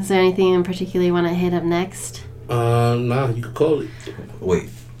on. Is there anything in particular you want to hit up next? Nah, you could call it. Wait.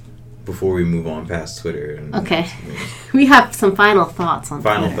 Before we move on past Twitter. And Okay. We have some final thoughts on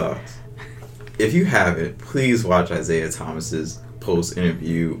Final Twitter. thoughts. If you haven't, please watch Isaiah Thomas's post-game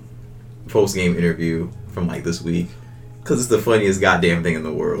interview from like this week, because it's the funniest goddamn thing in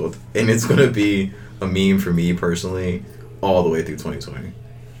the world, and it's gonna be a meme for me personally all the way through 2020.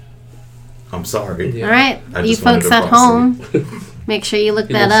 I'm sorry. Yeah. All right, I you just wanted folks to at process home, make sure you look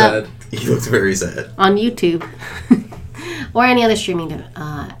He that looks up sad. He looks very sad. on YouTube or any other streaming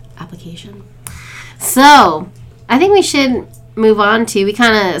application. So, I think we should move on to. We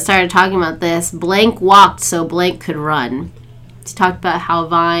kind of started talking about this. Blank walked so Blank could run. He talked about how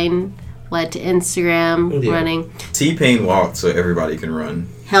Vine led to Instagram Yeah. running. T-Pain walked so everybody can run.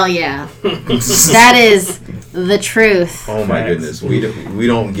 Hell yeah, that is the truth. Oh my goodness, we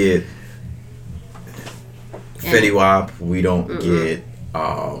don't get Fetty Wap, we don't get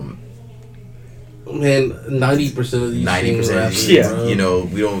Man, 90% of these 90% of rappers, these, Yeah. bro. you know,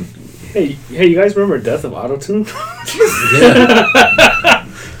 we don't. Hey, you guys remember Death of Autotune?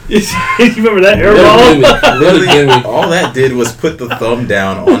 Yeah. You remember that What a gimmick. airball? What a Literally, gimmick. all that did was put the thumb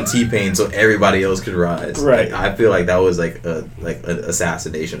down on T-Pain so everybody else could rise. Right. Like, I feel like that was like an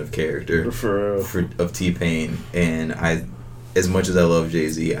assassination of character For of T-Pain, and I, as much as I love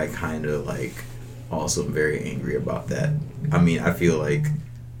Jay-Z, I kind of like also am very angry about that. I mean, I feel like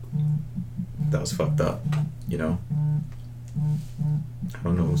that was fucked up. You know. I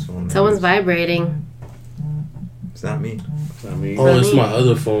don't know what's going on. Someone's vibrating. It's not me. I mean, Oh, it's my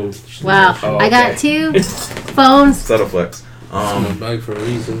other phone. Wow. Oh, I got okay. 2 phones. Subtle flex. It's in my bag for a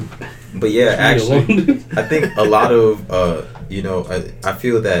reason. But yeah, actually, Leave I think a lot of you know, I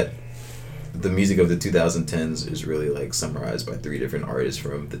feel that the music of the 2010s is really like summarized by 3 different artists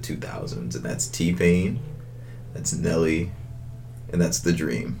from the 2000s, and that's T-Pain, that's Nelly, and that's The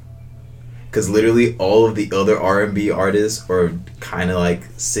Dream. Because literally all of the other R&B artists or kind of like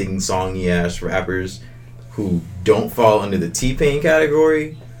sing-songy ass rappers who don't fall under the T-Pain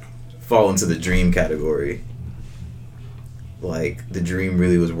category fall into the Dream category. Like, The Dream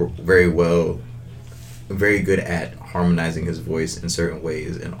really was very good at harmonizing his voice in certain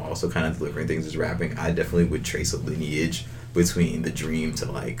ways and also kind of delivering things as rapping. I definitely would trace a lineage between The Dream to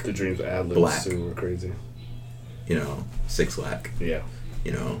like, the Dreams of ad-libs Black. too were crazy. you know, Six Lack, Yeah.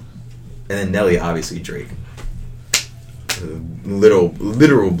 you know. And then Nelly, obviously Drake. Literal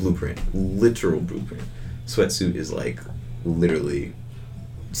blueprint. Sweatsuit is like literally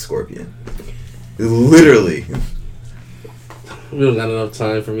Scorpion. Literally. We don't got enough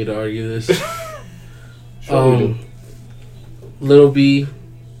time for me to argue this. Sure we do. Lil B,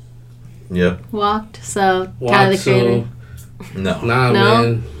 Yep. Walked. So, Tyler Walk, the so Creator. No. nah, No?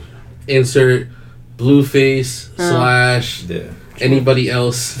 man. Insert Blueface / Yeah. anybody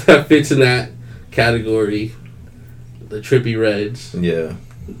else that fits in that category. The Trippie Reds, Yeah.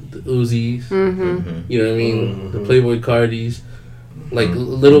 the Uzis, Mm-hmm. Mm-hmm. you know what I mean? Mhm. The Playboy Cardis. Like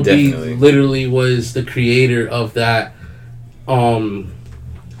Mhm. Lil Definitely. B literally was the creator of that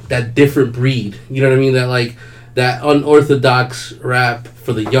that different breed. You know what I mean? That like that unorthodox rap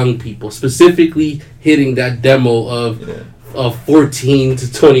for the young people, specifically hitting that demo of Yeah. 14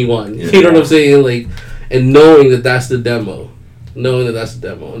 to 21. Yeah. You know what I'm saying? Like, and knowing that that's the demo, and that's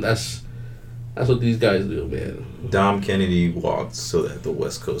what these guys do, man. Dom Kennedy walked so that the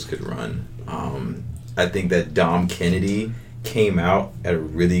West Coast could run. I think that Dom Kennedy came out at a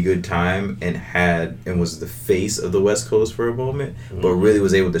really good time and was the face of the West Coast for a moment, but really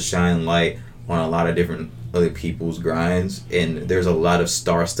was able to shine light on a lot of different other people's grinds. And there's a lot of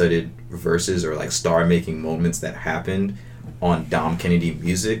star-studded verses or like star-making moments that happened on Dom Kennedy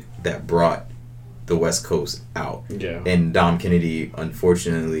music that brought the West Coast out. Yeah. And Dom Kennedy,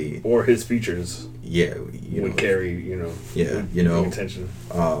 unfortunately, Or his features yeah, you would know, carry, yeah, you know, attention.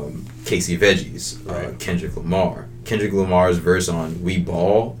 Casey Veggies, Right. Kendrick Lamar. Kendrick Lamar's verse on "We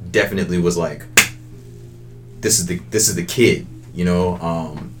Ball" definitely was like, this is the kid, you know.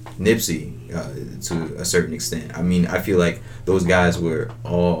 Nipsey, to a certain extent. I mean, I feel like those guys were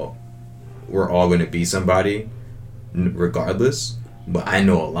all going to be somebody, regardless. But I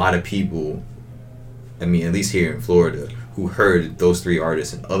know a lot of people. I mean, at least here in Florida, who heard those 3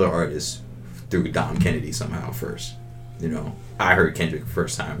 artists and other artists through Dom Kennedy somehow first. You know, I heard Kendrick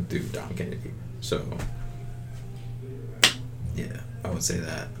first time through Dom Kennedy. So, yeah, I would say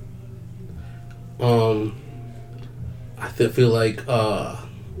that. I feel like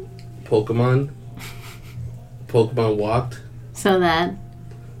Pokemon walked So that.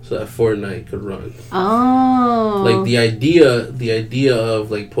 so that Fortnite could run. Oh. Like the idea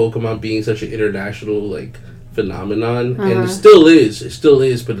of like Pokemon being such an international like phenomenon, and it still is,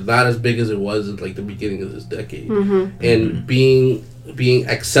 but not as big as it was at like the beginning of this decade. Mm-hmm. And being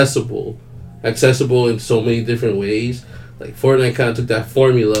accessible in so many different ways. Like Fortnite kind of took that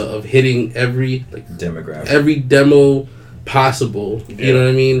formula of hitting every like Demographic. every demo possible. Yeah. You know what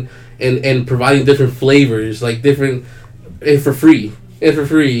I mean? And providing different flavors, like different and for free.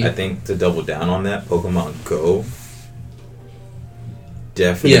 I think to double down on that, Pokemon Go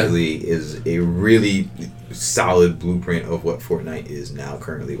definitely is a really solid blueprint of what Fortnite is now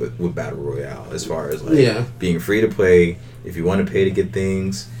currently with Battle Royale, as far as like being free to play. If you want to pay to get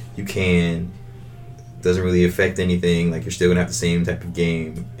things, you can. Doesn't really affect anything. Like, you're still gonna have the same type of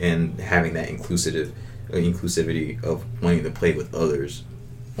game, and having that inclusivity of wanting to play with others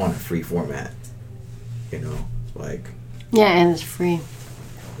on a free format. You know, like, Yeah, and it's free.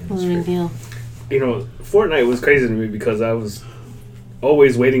 it's What's the big free. deal? Fortnite was crazy to me because I was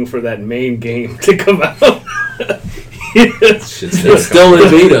always waiting for that main game to come out. Shit's It's still in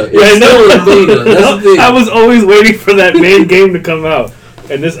beta. Yeah, I It's still in beta. That's the thing. I was always waiting for that main game to come out,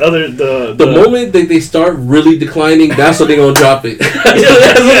 and this other The moment that they start really declining, that's when they're gonna drop it.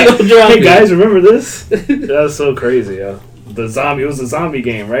 That's when they gonna drop Hey it. guys, remember this? That was so crazy. The zombie. It was a zombie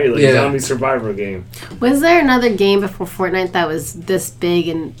game, right? Like Yeah. zombie survivor game. Was there another game before Fortnite that was this big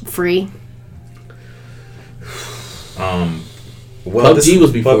and free? Well, PUBG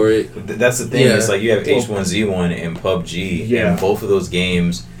was before it. That's the thing. Yeah. It's like you have H1Z1 and PUBG, Yeah. and both of those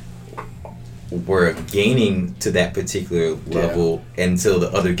games were gaining to that particular level until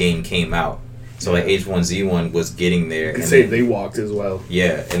the other game came out. So like H1Z1 was getting there. You could and say then- they walked as well.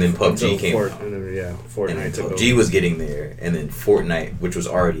 yeah, and then PUBG came out. And then, And Fortnite then took PUBG over. was getting there, and then Fortnite, which was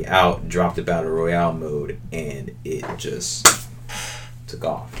already out, dropped the Battle Royale mode, and it just took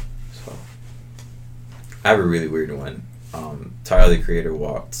off. So I have a really weird one. Tyler the Creator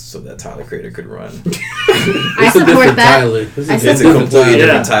walked so that Tyler Creator could run. I It's a support different that. Tyler. It's I It's a support- completely Yeah,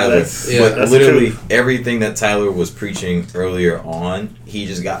 different Tyler. that's- yeah, But that's literally true. everything that Tyler was preaching earlier on, he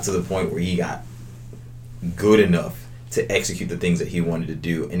just got to the point where he got good enough to execute the things that he wanted to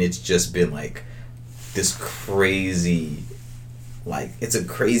do, and it's just been like this crazy, like it's a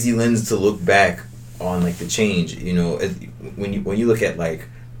crazy lens to look back on, like the change. You know, when you look at like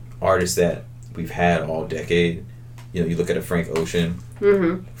artists that we've had all decade. You know, you look at a Frank Ocean.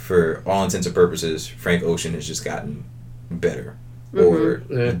 Mm-hmm. For all intents and purposes, Frank Ocean has just gotten better. Mm-hmm. Or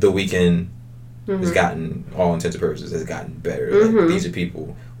Yeah. The Weeknd Mm-hmm. has gotten, all intents and purposes, has gotten better. Mhm. Like, these are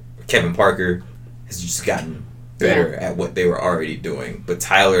people. Kevin Parker has just gotten better at what they were already doing. But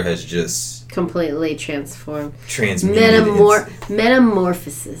Tyler has just Completely transformed. transmuted.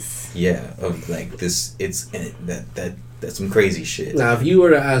 Metamorphosis. Yeah, of like this. It's and that's some crazy shit. Now, if you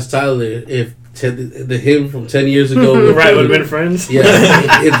were to ask Tyler if the him from 10 years ago, would Right, would have been friends. yeah,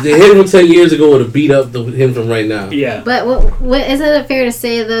 if the him from 10 years ago would have beat up the him from right now. Yeah. But what isn't it fair to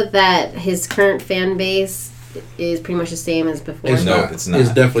say though that his current fan base is pretty much the same as before? It's No, not. it's not. It's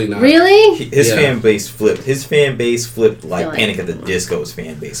definitely not. Really? His Yeah. fan base flipped. His fan base flipped like Feel like- Panic at the Disco's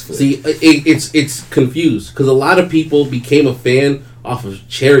fan base flipped. See, it's confused because a lot of people became a fan off of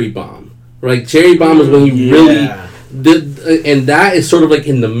Cherry Bomb. Right, Cherry Bomb is when you really did, and that is sort of like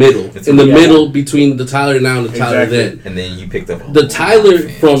in the middle, It's in the yeah. middle between the Tyler now and the Tyler Exactly. then. And then you picked up a The whole Tyler lot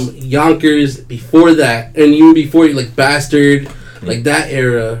of from fans. Yonkers before that, and even before like Bastard, like that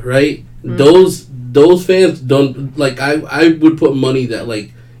era, right? Those fans don't like. I would put money that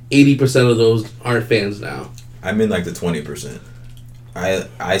like 80% of those aren't fans now. I'm in like the 20%.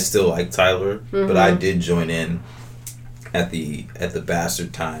 I still like Tyler, but I did join in at the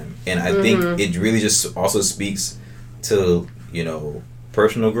Bastard time, and I think it really just also speaks to, you know,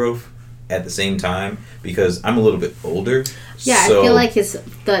 personal growth at the same time, because I'm a little bit older. Yeah, so, I feel like the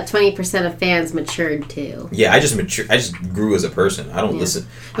 20% of fans matured too. yeah, I just grew as a person. I don't Yeah. listen.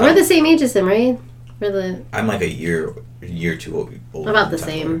 And we're the same age as him, right? We're the I'm like a year or two older. About than the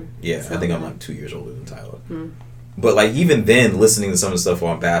Tyler. same. Yeah, So, I think I'm yeah. like 2 years older than Tyler. But like even then, listening to some of the stuff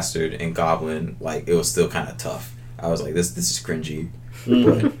on Bastard and Goblin, like it was still kind of tough. I was like, this is cringy,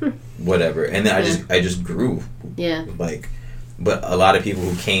 but whatever. And then I just grew. yeah. Like, but a lot of people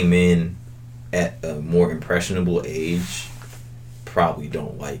who came in at a more impressionable age probably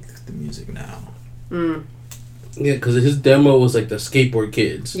don't like the music now. Mm. Yeah, because his demo was like the skateboard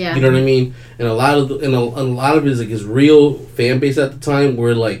kids. Yeah. You know what I mean? And a lot of his like his real fan base at the time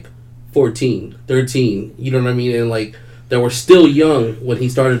were like 14, 13. You know what I mean? And like they were still young when he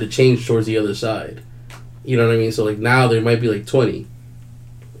started to change towards the other side. You know what I mean? So like now there might be like 20.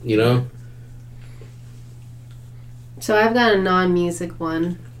 You know? So I've got a non-music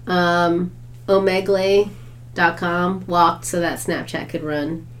one. Omegle.com walked so that Snapchat could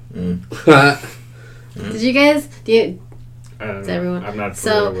run. Did you guys? Does everyone? I'm not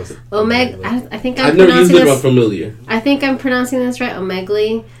So, familiar with Omegle. I think I'm I've never used pronouncing it, but I'm this. familiar. I think I'm pronouncing this right.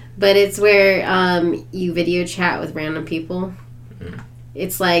 Omegle, but it's where you video chat with random people.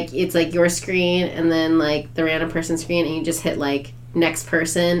 It's like your screen and then like the random person's screen, and you just hit like next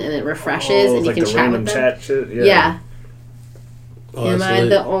person, and it refreshes, and you like can the chat random with them. chat shit. Yeah. Oh, Am that's I lit.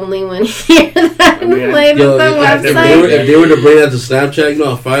 the only one here that I mean, played Yo, with the if they website? were to bring that to Snapchat, you know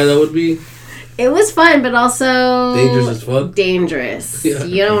how fire that would be? It was fun, but also Dangerous as fuck? dangerous. Yeah.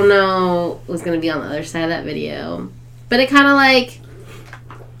 You don't know what's going to be on the other side of that video. But it kind of like,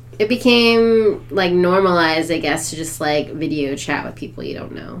 it became like normalized, I guess, to just like video chat with people you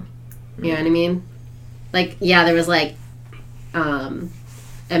don't know. You know what I mean? Like, yeah, there was like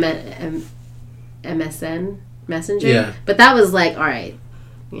MSN Messenger. Yeah. But that was like, all right,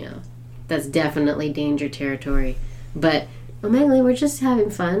 you know, that's definitely danger territory. But Omegle, we're just having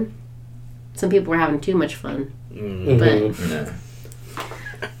fun. Some people were having too much fun. But Nah.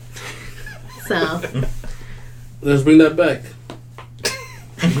 so Let's bring that back.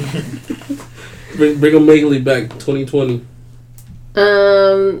 bring a Megali back, 2020.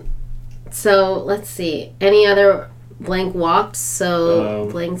 so let's see. Any other blank walked so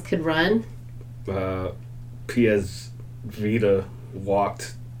blanks could run? PS Vita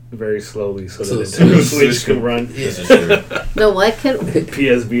walked very slowly so So that the Nintendo Switch Switch could run. This is true. The what could?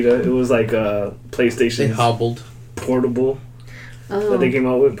 PS Vita, it was like a They PlayStation hobbled. portable that they Oh, came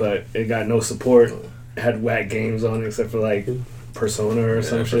out with, but it got no support. It had whack games on it except for like Persona or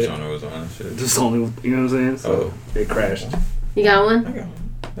some shit. Persona was on that shit. Just only, you know what I'm saying? So it crashed. you got one? I got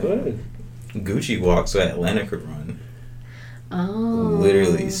one. Good. Gucci walked so Atlanta could run. Oh,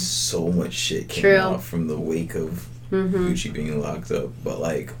 Literally, so much shit came True. out from the wake of Gucci being locked up, but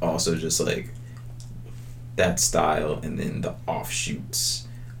like also just like that style and then the offshoots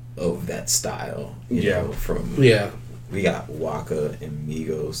of that style. You Yeah. know, from Yeah. we got Waka and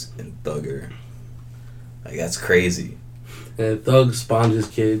Migos and Thugger. Like that's crazy. And Thug spawned his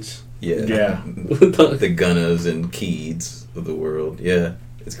kids. Yeah. Yeah. Thug. The Gunnas and Keeds of the world. Yeah.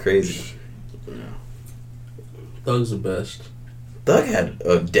 It's crazy. Thug's the best. Thug had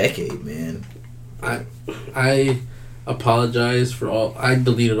a decade, man. I apologize for all. I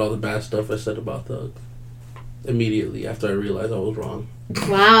deleted all the bad stuff I said about Thug immediately after I realized I was wrong.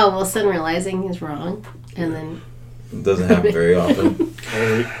 wow. Wilson realizing he's wrong, and then It doesn't happen very often.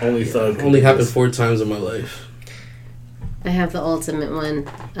 Only Thug. could Only do happened this. 4 times in my life. I have the ultimate one.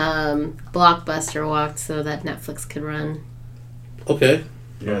 Blockbuster walked so that Netflix could run. Okay.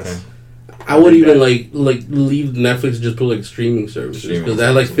 Yes. Okay. I would even like leave Netflix and just put like streaming services Streaming because that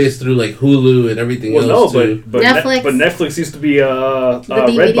like services. fits through like Hulu and everything Well, no, else too. but Netflix- but Netflix used to be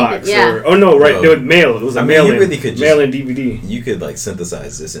DVD, Redbox. yeah. Oh no, right? No. They would mail. It was a I mean, mail you in. really could just- mail in DVD. You could like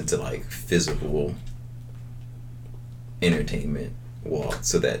synthesize this into like physical entertainment walk,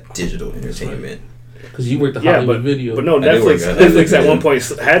 so that digital entertainment. Because you worked the Yeah, Hollywood Video. But no, I do work Netflix. at Netflix that. at one point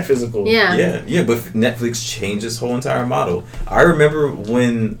had physical. Yeah. Yeah, but Netflix changed this whole entire model. I remember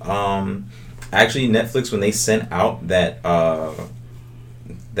when actually Netflix, when they sent out that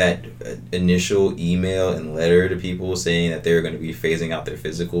initial email and letter to people saying that they were going to be phasing out their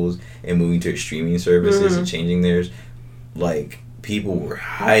physicals and moving to streaming services and changing theirs, like people were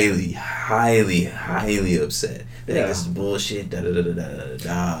highly upset. They're like, Yeah. this is bullshit. Da da da da da da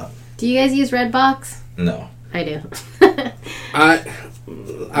da. Do you guys use Redbox? No. I do. I'm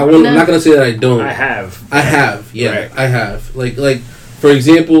not gonna say that I don't. I have. I have, yeah, Right. I have. Like for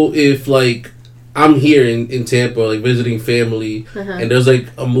example, if like I'm here in Tampa, like visiting family, and there's like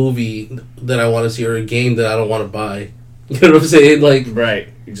a movie that I want to see or a game that I don't want to buy, you know what I'm saying? Like, Right.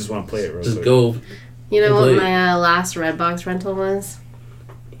 You just want to play it real just quick. go. You know what Complete. my last Redbox rental was?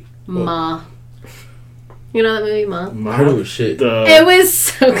 Ma. You know that movie, Ma? I heard it was shit. It was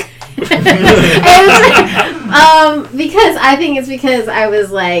so good. Because I think it's because I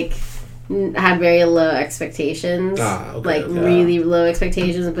was like had very low expectations, Okay. really low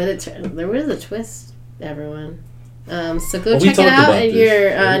expectations. But there was a twist, everyone. So go we check it talked out about at this. your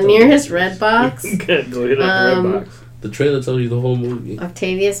Yeah, we nearest talked Redbox. Go hit up the Redbox. The trailer tells you the whole movie.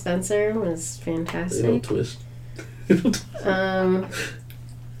 Octavia Spencer was They don't fantastic. twist.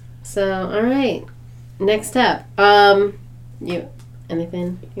 So all right, next up. You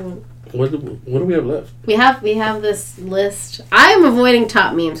anything you want? What do we have left? We have this list. I am avoiding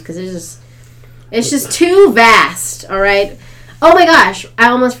top memes because it's just too vast. All right. Oh my gosh! I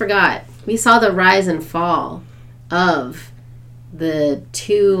almost forgot. We saw the rise and fall of the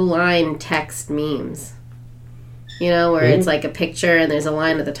 2-line text memes. You know, where it's like a picture and there's a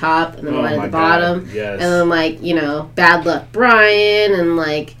line at the top and then a line at the bottom, Yes. and then like bad luck Brian and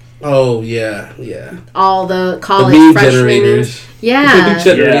like Oh yeah. all the The college meme freshman memes. generators. Yeah. The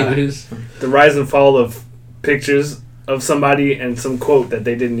generators. The rise and fall of pictures of somebody and some quote that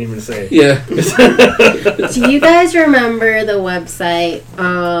they didn't even say. Yeah. Do you guys remember the website?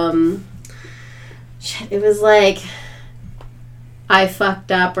 Shit, it was like I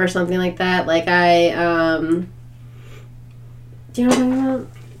fucked up or something like that. Like do you know what I'm talking about?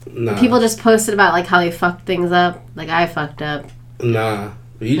 Nah. People just posted about like how they fucked things up. Like I fucked up. Nah.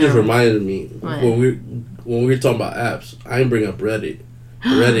 But you just reminded me What? when we were talking about apps. I didn't bring up Reddit.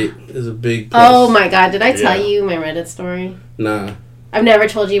 Reddit is a big place. Oh my god! Did I tell Yeah. you my Reddit story? Nah. I've never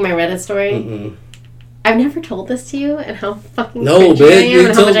told you my Reddit story. Mm-mm. I've never told this to you, and how fucking No, cringy man, I you am,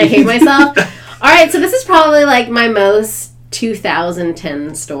 and how much I told hate me. myself. All right, so this is probably like my most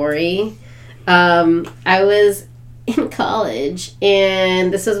 2010 story. I was in college,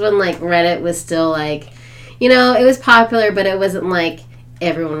 and this was when like Reddit was still like, it was popular, but it wasn't like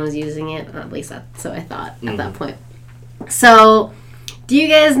everyone was using it. At least that's so I thought at that point. So, do you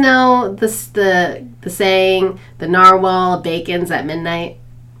guys know the saying, the narwhal bacons at midnight?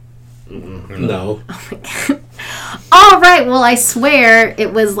 No. Oh my god. All right, well, I swear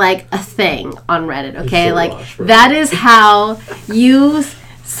it was like a thing on Reddit, okay? So Like, lost, right? that is how you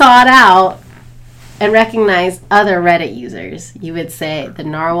sought out and recognized other Reddit users. You would say the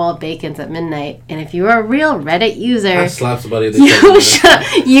narwhal bacons at midnight, and if you were a real Reddit user, I slapped somebody in the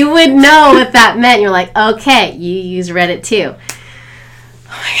face. you would know what that meant. You're like, okay, you use Reddit too.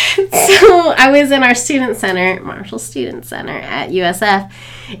 Oh my god. So I was in our student center, Marshall Student Center at USF,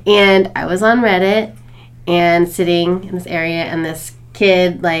 and I was on Reddit and sitting in this area, and this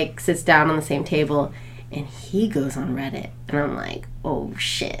kid like sits down on the same table, and he goes on Reddit, and I'm like, oh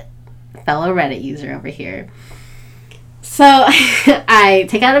shit, fellow Reddit user over here. So I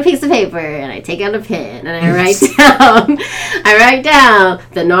take out a piece of paper and I take out a pen and I write down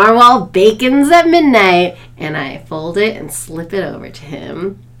the narwhal bacons at midnight, and I fold it and slip it over to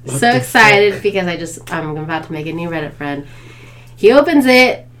him. What So the excited fuck? because I'm about to make a new Reddit friend. He opens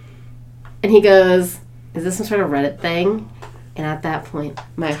it and he goes, is this some sort of Reddit thing? And at that point,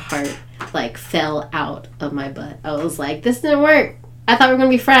 my heart like fell out of my butt. I was like, this didn't work. I thought we were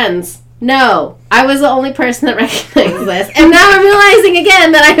going to be friends. No, I was the only person that recognized this. And now I'm realizing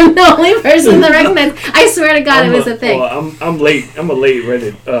again that I am the only person that recognized. I swear to God, it was a thing. Well, I'm late. I'm a late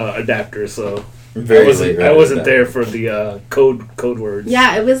Reddit adapter, so Very I wasn't there for the code words.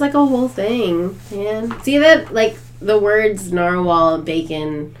 Yeah, it was like a whole thing, man. See that, like, the words narwhal and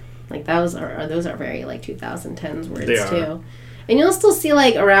bacon, like, those are very, like, 2010s words, They are. too. And you'll still see,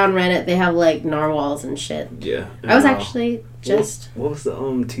 like, around Reddit, they have, like, narwhals and shit. Yeah. I was actually just... What was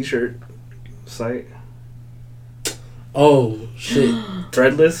the t-shirt site? Oh, shit.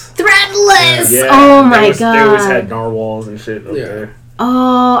 Threadless? Threadless! Yeah. Oh, my They always God. had narwhals and shit up Yeah. there.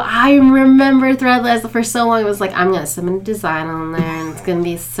 Oh, I remember Threadless. For so long, it was like, I'm going to submit a design on there, and it's going to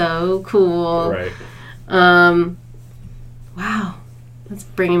be so cool. Right. Wow. That's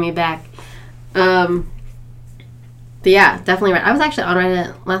bringing me back. But yeah, definitely right. I was actually on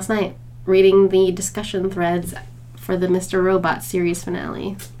Reddit last night reading the discussion threads for the Mr. Robot series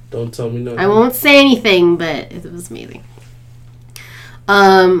finale. Don't tell me no. I won't say anything, but it was amazing.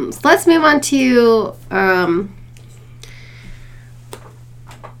 So let's move on to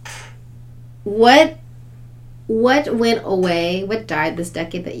what went away, what died this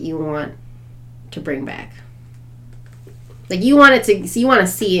decade that you want to bring back? Like, you want to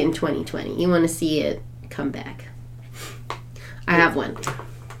see it in 2020. You want to see it come back. I have one.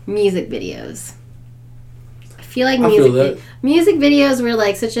 Music videos. I feel like music videos were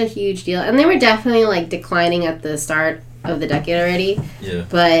like such a huge deal, and they were definitely like declining at the start of the decade already. Yeah.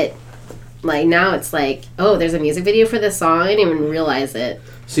 But like now it's like, oh, there's a music video for this song. I didn't even realize it.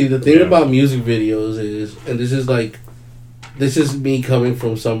 See, the thing about music videos is, and this is me coming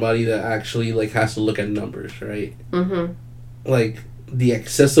from somebody that actually like has to look at numbers, right? Mm-hmm. Like, the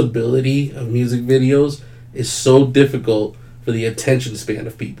accessibility of music videos is so difficult for the attention span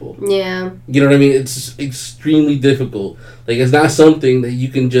of people. Yeah. You know what I mean? It's extremely difficult. Like, it's not something that you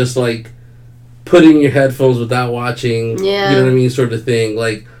can just, like, put in your headphones without watching. Yeah. You know what I mean? Sort of thing.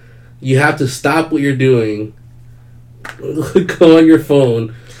 Like, you have to stop what you're doing, go on your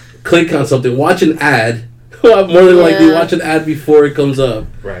phone, click on something, watch an ad. More than likely, watch an ad before it comes up.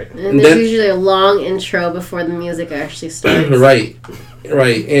 Right. And there's usually a long intro before the music actually starts. Right.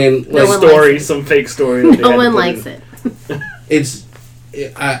 And No like, one Some fake story. that they No had to one put likes in. it.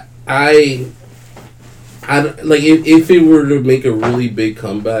 I like if it were to make a really big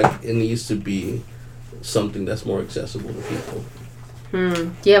comeback, it needs to be something that's more accessible to people. Do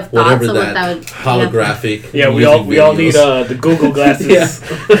you have thoughts Whatever on what that that would holographic. Yeah, we music all need videos. the Google glasses. Yeah.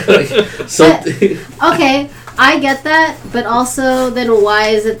 Something. Okay, I get that, but also then why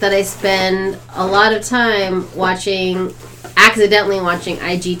is it that I spend a lot of time accidentally watching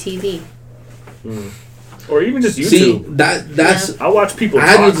IGTV? Or even just YouTube. See, that's I watch people I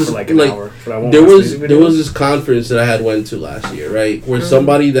had talk this, for like an like, hour, but I won't there watch was music there videos. was this conference that I had went to last year, right, where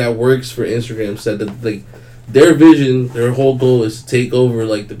somebody that works for Instagram said that like their vision, their whole goal is to take over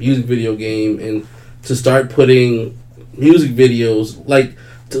like the music video game and to start putting music videos like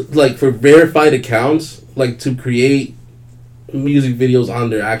for verified accounts, like to create music videos on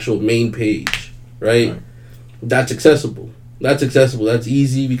their actual main page, right? That's accessible. That's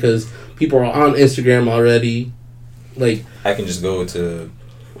easy because people are on Instagram already. Like, I can just go to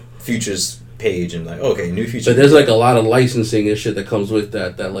Future's page and like, okay, new Future. but there's like a lot of licensing and shit that comes with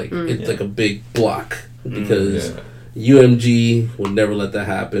that like it's Yeah. like a big block because UMG would never let that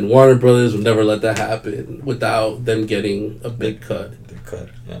happen. Warner Brothers would never let that happen without them getting a big cut. Big cut,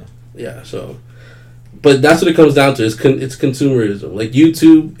 yeah. Yeah, so, but that's what it comes down to. It's consumerism. Like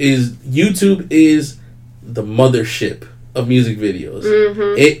YouTube is the mothership of music videos.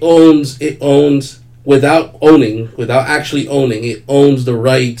 Mm-hmm. It owns without actually owning. It owns the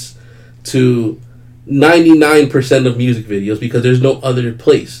rights to 99% of music videos because there's no other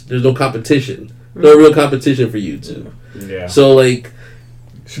place. There's no competition. No real competition for YouTube. Yeah. So like.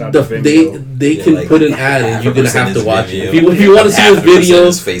 They can put an ad and you're gonna have to watch it. If you want to see his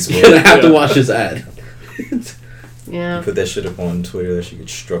video, you're gonna have to watch this ad. Yeah. You put that shit up on Twitter, that shit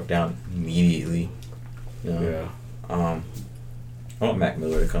gets struck down immediately. You know? Yeah. I want Mac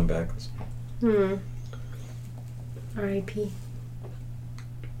Miller to come back. R.I.P.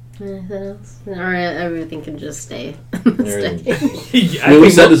 Anything else? Or everything can just stay. Stay. We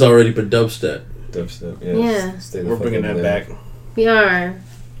said this already, but dubstep. Yeah. We're bringing that back. We are.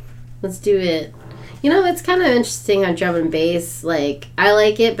 Let's do it. You know, it's kind of interesting how drum and bass, like, I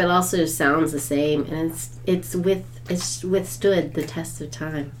like it, but also sounds the same, and it's withstood the test of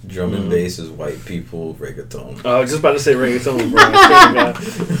time. Drum and bass is white people reggaeton. I was just about to say reggaeton,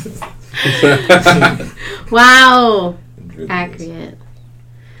 bro. Wow. Really Accurate.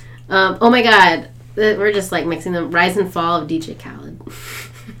 Oh my god. We're just, like, mixing them. Rise and Fall of DJ Khaled.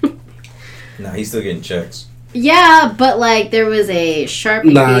 Nah, he's still getting checks. Yeah, but like there was a sharp.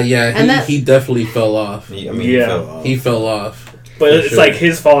 He definitely fell off. He fell off. He fell off. But it's like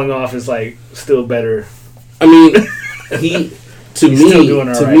his falling off is like still better. I mean, to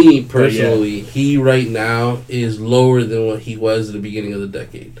me personally, he right now is lower than what he was at the beginning of the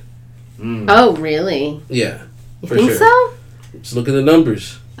decade. Oh, really? Yeah. You think so? Just look at the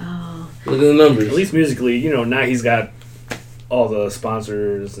numbers. Oh. Look at the numbers. At least musically, you know, now he's got all the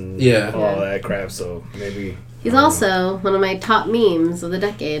sponsors and all that crap, so maybe... He's also one of my top memes of the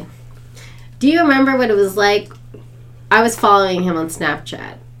decade. Do you remember what it was like? I was following him on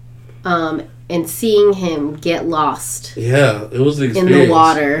Snapchat and seeing him get lost it was the experience. in the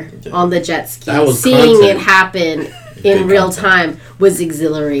water on the jet ski. That was seeing content. it happen in real time was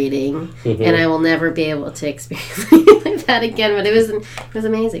exhilarating, and I will never be able to experience anything like that again, but it was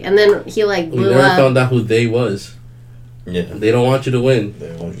amazing. And then he like blew up. We never up. found out who they was. Yeah. They don't want you to win. They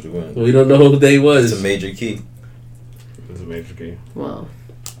don't want you to win. We don't know who they was. It's a major key. Well,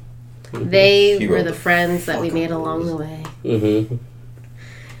 they were the friends that we made along the way.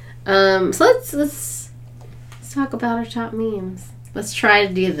 So let's talk about our top memes. Let's try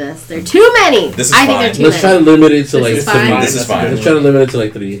to do this. There are too many. This is I fine. think they're too Let's many. try to limit it to like is 3. fine. This is fine. Let's try to limit it to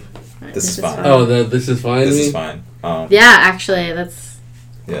like 3. Right, This is fine. Oh, this is fine. This is fine. Yeah, actually, that's.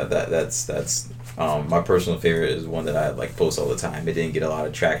 Yeah, that's my personal favorite is one that I like post all the time. It didn't get a lot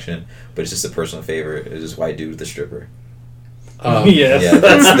of traction, but it's just a personal favorite. It's just white dude with a stripper. Yeah,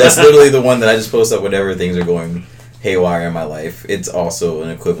 that's literally the one that I just post up whenever things are going haywire in my life. It's also an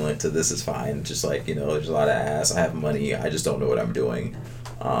equivalent to this is fine. Just like, you know, there's a lot of ass. I have money. I just don't know what I'm doing.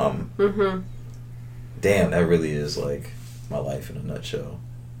 Damn, that really is like my life in a nutshell.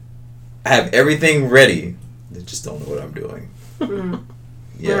 I have everything ready. I just don't know what I'm doing.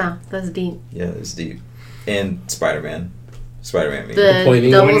 Yeah, that's deep. Yeah, it's deep. And Spider-Man meme. The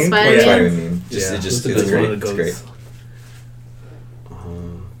pointing. double Pointing? Spider-Man. Spider-Man meme. It's It's great. great. It's great.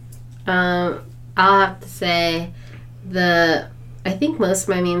 I'll have to say I think most of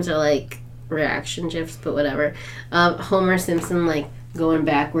my memes are like reaction gifs, but whatever. Homer Simpson like going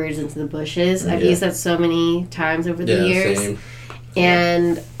backwards into the bushes. I've used that so many times over the years. Same.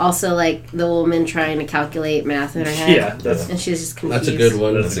 And also like the woman trying to calculate math in her head. And she's just confused. That's a good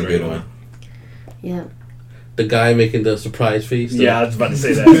one. That's a good one. Yeah. The guy making the surprise face. Yeah, I was about to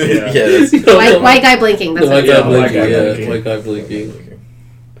say that. Yeah. White guy blinking. That's White guy blinking. White guy blinking.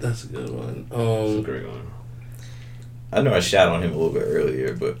 That's a good one. That's a great one. I know I shat on him a little bit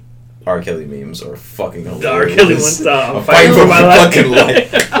earlier, but R. Kelly memes are fucking hilarious. The R. Kelly ones, I'm fighting for my fucking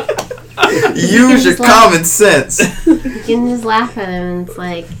life. Use your common sense. You can just laugh at him and it's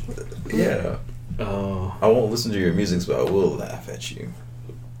like... Yeah. Oh. I won't listen to your music, but I will laugh at you.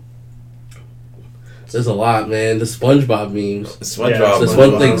 There's a lot, man. The SpongeBob memes.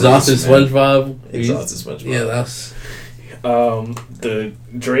 SpongeBob. The exhausted SpongeBob. Exhausted SpongeBob. Yeah, that's... The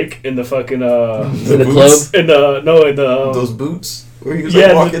Drake in the fucking in the club. In the those boots where he was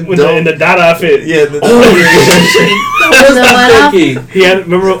like walking in the dot outfit. Yeah, he had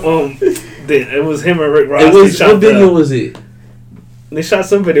remember it was him and Rick Ross. It was what video was it? They shot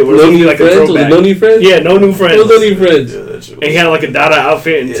some video where No it was New like Friends? a Was it throwback. No New Friends? Yeah, No New Friends. It was No New Friends. And he had like a Dada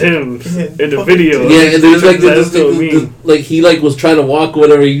outfit and Tim's in the video. Yeah, and there's like me. like he like was trying to walk or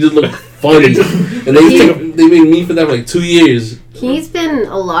whatever. He just looked funny, and they made me for that for like 2 years. He's been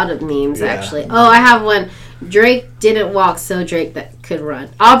a lot of memes, Yeah. actually. Oh, I have one. Drake didn't walk, so Drake that could run.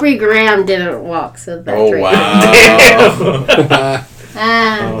 Aubrey Graham didn't walk, so that Oh Drake. wow.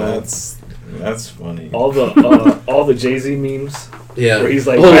 Ah. That's funny. all the Jay-Z memes Yeah, where he's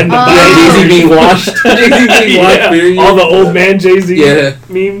like oh, riding the Oh. Jay-Z being washed. Jay-Z being washed. yeah, Period. all the old man Jay-Z Yeah.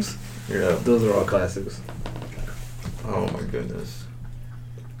 memes. Yeah. Those are all classics. Oh my goodness.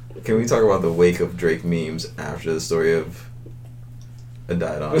 Can we talk about the wake of Drake memes after the story of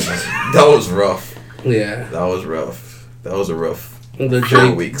died on? That was rough. Yeah, That was rough. That was a rough. the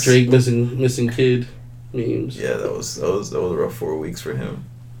 4 weeks. Drake missing kid memes. Yeah, that was a rough 4 weeks for him.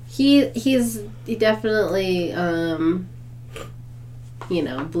 He definitely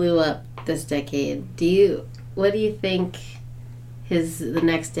blew up this decade. What do you think the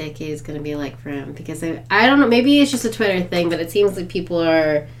next decade is going to be like for him? Because I don't know, maybe it's just a Twitter thing, but it seems like people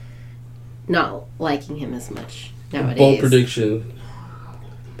are not liking him as much nowadays.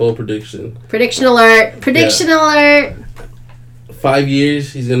 Bold prediction. Prediction alert. Prediction alert. 5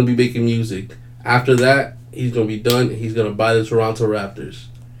 years, he's gonna be making music. After that, he's gonna be done. He's gonna buy the Toronto Raptors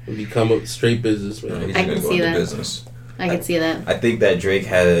and become a straight businessman. He's I gonna can go see into that. business. I can see that. I think that Drake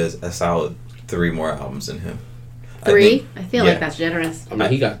has a solid 3 more albums in him. 3? I feel yeah. like that's generous. I mean,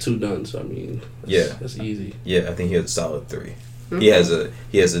 he got 2 done, so I mean, that's easy. Yeah, I think he has a solid 3. Mm-hmm.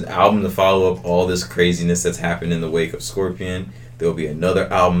 He has an album to follow up all this craziness that's happened in the wake of Scorpion. There'll be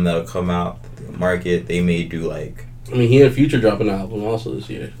another album that'll come out. They'll market. They may do like. I mean, he and Future dropping an album also this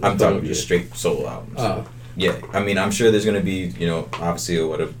year. I'm talking just straight solo albums. Oh, Yeah, I mean, I'm sure there's gonna be, obviously a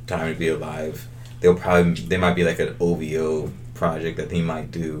What a Time to Be Alive. There might be like an OVO project that he might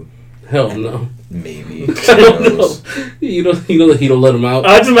do. hell no. Maybe. I Who don't know. knows? You know that he don't let him out.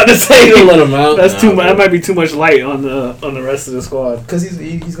 I was just about to say He don't let him out. that's Nah, too much. That bro. might be too much light on the rest of the squad. Because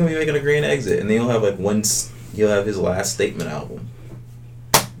he's gonna be making a grand exit, and then he'll have like he'll have his last statement album,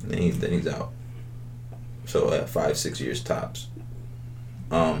 and then he's out. So 5-6 years tops.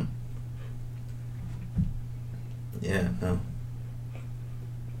 Yeah. No.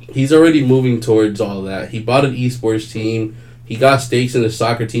 He's already moving towards all that. He bought an esports team. He got stakes in the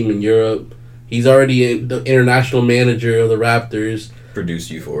soccer team in Europe. He's already the international manager of the Raptors.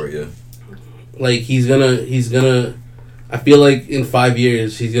 Produced Euphoria. Like he's gonna. I feel like in 5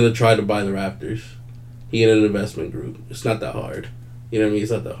 years he's gonna try to buy the Raptors. He in an investment group. It's not that hard. You know what I mean?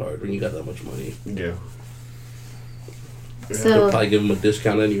 It's not that hard when you got that much money. Yeah. They'll So probably give him a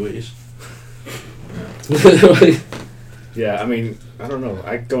discount anyways. Yeah, I mean, I don't know.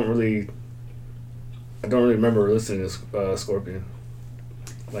 I don't really remember listening to Scorpion.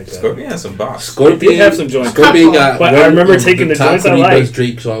 Like that. Scorpion has some box. Scorpion They have some joints. Scorpion got. But one I remember of taking the top joints I 3 liked. best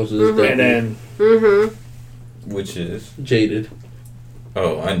Drake songs of this decade. And then Which is. Jaded.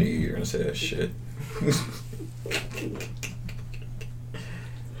 Oh, I knew you were gonna say that shit.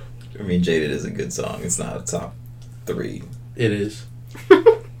 I mean, Jaded is a good song. It's not a top 3. It is.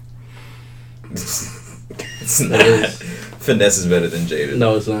 It's not. It is. Finesse is better than Jaded.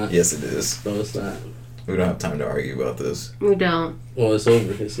 No, it's not. Yes, it is. No, it's not. We don't have time to argue about this. we don't. Well, it's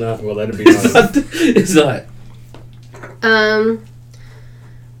over. It's not. we'll let it be It's known. not. It's not.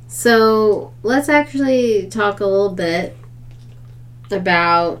 So let's actually talk a little bit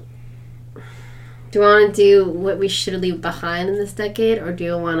about. Do you want to do what we should leave behind in this decade, or do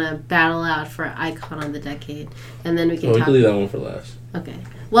you want to battle out for icon of the decade, and then we can Oh, we talk? can leave that one for last. Okay.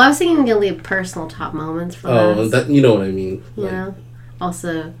 Well, I was thinking to leave personal top moments for Oh, last. that you know what I mean. You Like, know,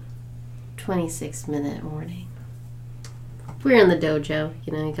 also 26-minute warning. We're in the dojo.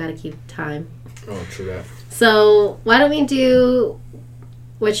 You know, you got to keep time. Oh, true that. So why don't we do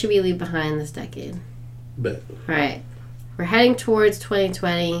what should we leave behind this decade? Bet. All right, we're heading towards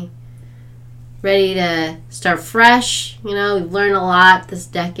 2020. Ready to start fresh. You know, we've learned a lot this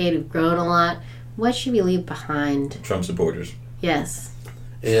decade. We've grown a lot. What should we leave behind? Trump supporters. Yes.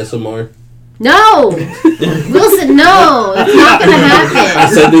 ASMR. No, Wilson. No, it's not gonna I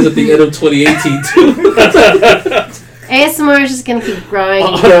happen. said this at the end of 2018 too. ASMR is just gonna keep growing.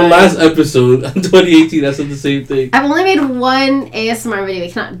 and On our growing. last episode, in 2018, I said the same thing. I've only made one ASMR video.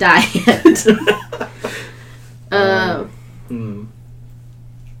 We cannot die yet.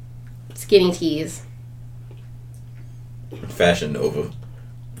 Skinny teas. Fashion Nova.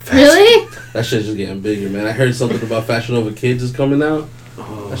 Really? That shit's just getting bigger, man. I heard something about Fashion Nova Kids is coming out.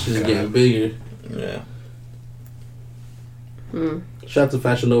 That shit's just getting bigger. Yeah. Shout out to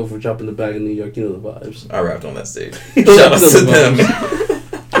Fashion Nova for dropping the bag in New York. You know the vibes. I rapped on that stage. You Shout out know to the them.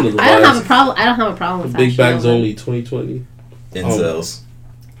 vibes. You know the I don't have vibes. a problem. I don't have a problem with The big Fashion bags Nova. only 2020. Incels.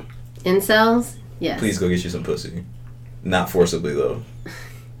 Incels? Yes. Please go get you some pussy. Not forcibly, though.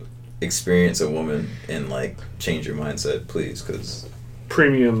 experience a woman and like change your mindset, please, because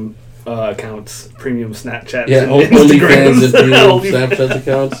Premium accounts, premium Snapchats. Yeah, and OnlyFans and premium Only- Snapchat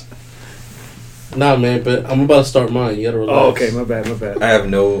accounts. Nah, man, but I'm about to start mine. You gotta relax. Oh, okay, my bad. I have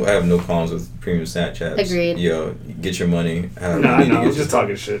no qualms with premium Snapchats. Agreed. Yo, get your money. Nah, I'm just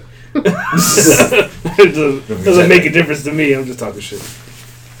talking shit. It doesn't make a difference to me. I'm just talking shit.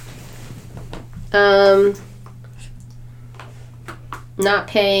 Not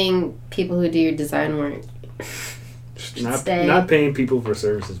paying people who do your design work. Stay. Not paying people for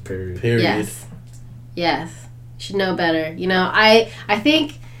services. Period. Yes. Should know better. You know, I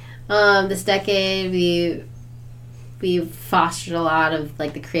think this decade we've fostered a lot of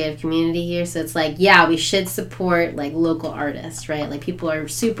like the creative community here. So it's like, yeah, we should support like local artists, right? Like people are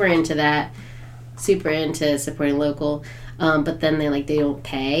super into that, super into supporting local. But then they don't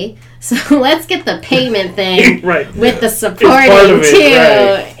pay. So let's get the payment thing Right. with the It's supporting part of it, too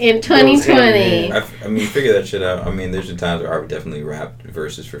right. in Goes hand in 2020. hand. I mean, figure that shit out. I mean, there's times where I would definitely rap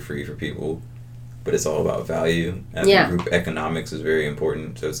verses for free for people, but it's all about value. As Yeah. a group, economics is very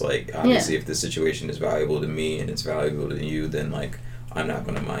important. So it's like, obviously, if this situation is valuable to me and it's valuable to you, then like, I'm not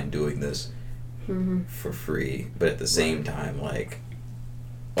going to mind doing this for free. But at the same time, like,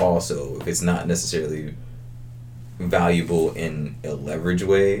 also, if it's not necessarily valuable in a leverage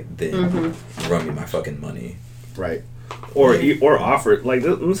way, then run me my fucking money. Right. Or offer, like,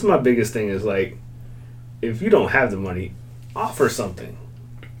 this is my biggest thing is, like, if you don't have the money, offer something.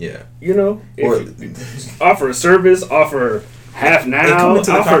 Yeah. You know? Or Offer a service, offer half and now, come into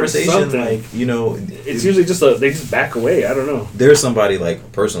the offer conversation, something. like, you know, It's usually just they just back away. I don't know. there's somebody,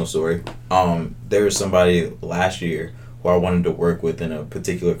 like, personal story. There was somebody last year who I wanted to work with in a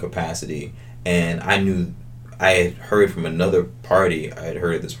particular capacity, and I had heard from another party, I had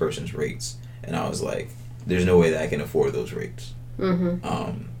heard of this person's rates, and I was like, there's no way that I can afford those rates.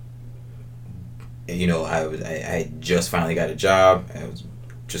 You know, I had just finally got a job. I was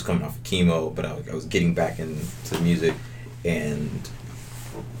just coming off of chemo, but I was getting back into music, and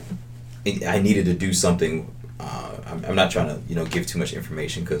I needed to do something. I'm not trying to, you know, give too much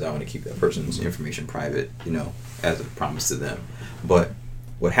information because I want to keep that person's information private, you know, as a promise to them. But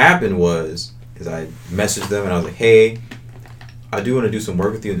what happened was I messaged them and I was like, hey, I do want to do some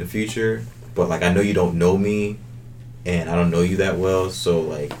work with you in the future, but like I know you don't know me and I don't know you that well, so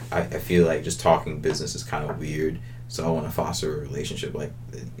like I feel like just talking business is kind of weird, so I want to foster a relationship. Like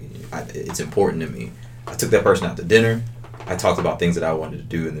it's important to me. I took that person out to dinner. I talked about things that I wanted to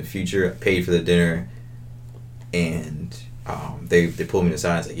do in the future. I paid for the dinner, and they pulled me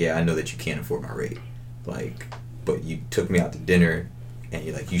aside and said, yeah, I know that you can't afford my rate, like, but you took me out to dinner and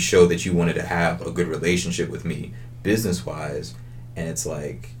you showed that you wanted to have a good relationship with me business wise. And it's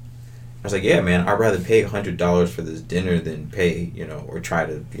like, I was like, yeah, man, I'd rather pay $100 for this dinner than pay, you know, or try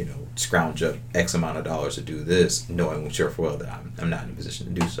to, you know, scrounge up X amount of dollars to do this, knowing sure for well that I'm not in a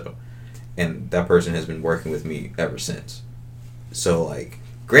position to do so. And that person has been working with me ever since. So, like,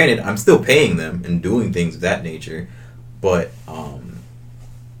 granted, I'm still paying them and doing things of that nature, but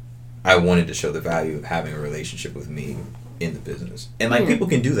I wanted to show the value of having a relationship with me in the business. And, like, people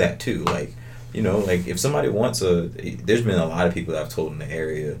can do that, too. Like, you know, like, if somebody wants there's been a lot of people that I've told in the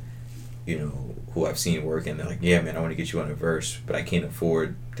area, you know, who I've seen work, and they're like, yeah, man, I want to get you on a verse, but I can't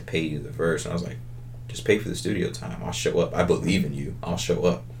afford to pay you the verse. And I was like, just pay for the studio time. I'll show up. I believe in you. I'll show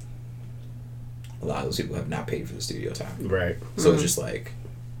up. A lot of those people have not paid for the studio time. Right. So it's just like,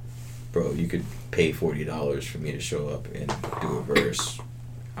 bro, you could pay $40 for me to show up and do a verse.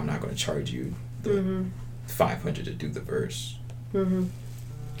 I'm not going to charge you the $500 to do the verse.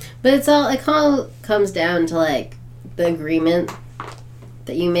 But it all comes down to like the agreement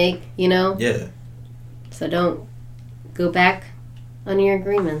that you make, you know? Yeah. So don't go back on your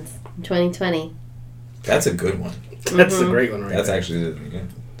agreements in 2020. That's a good one. That's a great one, right? That's actually,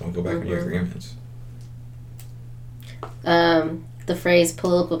 don't go back on your agreements. The phrase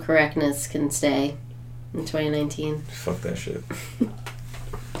political correctness can stay in 2019. Fuck that shit.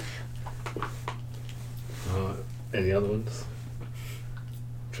 Any other ones? I'm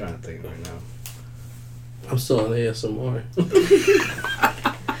trying to think right now. I'm still on ASMR.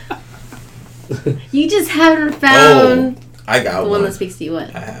 You just haven't found I got the one. one that speaks to you.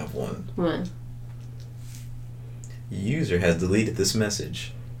 What? I have one. What? User has deleted this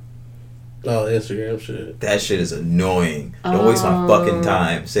message. Oh, Instagram shit. That shit is annoying. Don't waste my fucking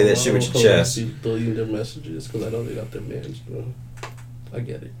time. Say that shit with your chest. Deleting their messages because I know they got their bans, bro. I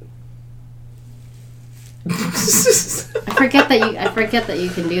get it. I forget that you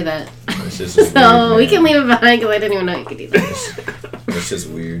can do that. It's just weird, So we man. can leave it behind because I didn't even know you could do that. It's just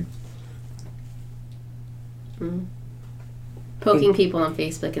weird. Poking people on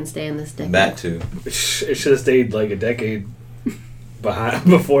Facebook and stay in this decade. That too. It should have stayed like a decade behind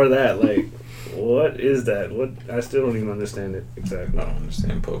before that. Like, what is that? What? I still don't even understand it exactly. I don't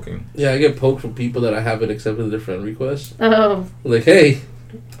understand poking. Yeah, I get poked from people that I haven't accepted their friend requests. Oh, Like, hey.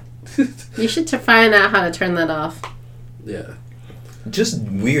 you should find out how to turn that off. Yeah. Just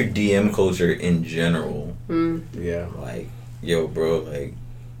weird DM culture in general. Mm. Yeah. Like, yo, bro, like,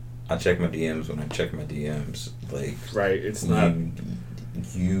 I check my DMs when I check my DMs. Like, Right. It's not.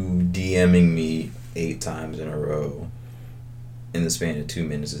 you DMing me 8 times in a row in the span of 2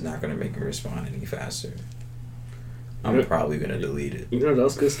 minutes is not going to make me respond any faster. I'm probably going to delete it. You know what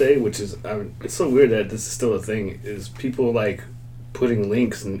else could stay? Which is, it's so weird that this is still a thing. Is people like putting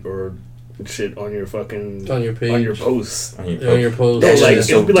links or shit on your fucking On your page. on your posts. On On your post. No, That's like just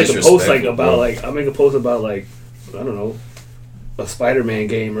it'll so be like a post like disrespectful, about bro. like I'll make a post about like I don't know a Spider-Man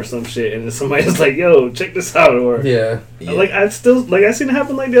game or some shit, and then somebody's like, "Yo, check this out," or Yeah. Yeah. like I seen it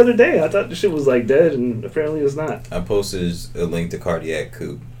happen like the other day. I thought the shit was like dead, and apparently it's not. I posted a link to Cardiac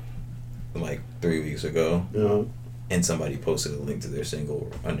Coup like 3 weeks ago, You know? and somebody posted a link to their single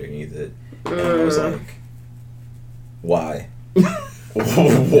underneath it, and I was like, "Why?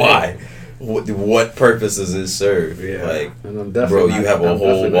 Why? What purpose does this serve? Yeah, Like, and I'm definitely bro, you have a I'm whole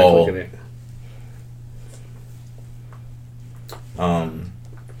definitely not wall." clicking it.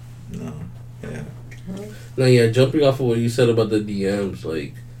 No, yeah, No, yeah, jumping off of what you said about the DMs,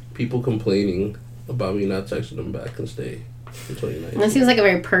 like, people complaining about me not texting them back can stay in 2019. That seems like a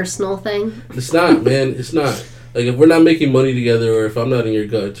very personal thing. It's not, man. It's not. Like, if we're not making money together, or if I'm not in your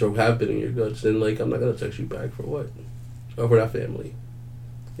guts, or have been in your guts, then, like, I'm not going to text you back for what? Or we're not family.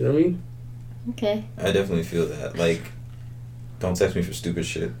 You know what I mean? Okay. I definitely feel that. Like, don't text me for stupid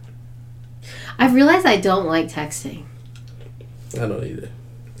shit. I've realized I don't like texting. I don't either.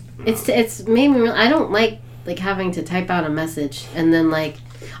 It's made me I don't like having to type out a message and then like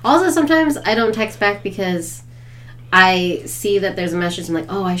also sometimes I don't text back because I see that there's a message and I'm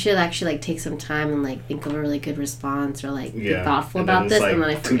like, oh, I should actually like take some time and like think of a really good response or like be thoughtful and then about it's this, like and then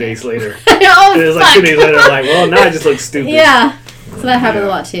I forget. 2 days later. Oh, It's like 2 days later, I'm like, well, now I just look stupid. yeah, so that happens Yeah. a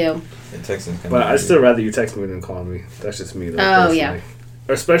lot too. And texting's kind But I'd still rather you text me than call me. That's just me, though. Oh, personally. yeah.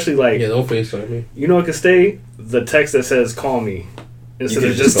 Or especially like, Yeah, don't FaceTime me. you know what could stay? The text that says "call me" instead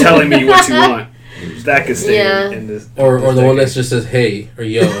could of just just call telling me what you want. That could stay. Yeah. In this, Or this the one that decade. just says, hey, or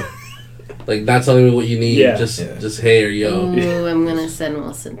yo. Like, not telling me what you need. Yeah. Just hey, or yo. Ooh, I'm gonna send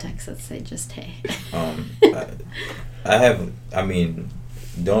Wilson text that say just hey. I mean,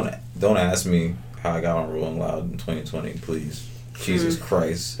 don't ask me how I got on Rolling Loud in 2020, please. Jesus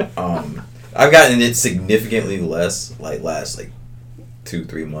Christ. I've gotten it significantly less, like last like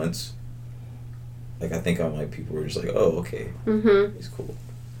 2-3 months. Like I think I'm like people were just like, oh, okay, he's cool.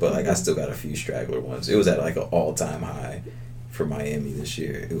 But like I still got a few straggler ones. It was at like an all-time high for Miami this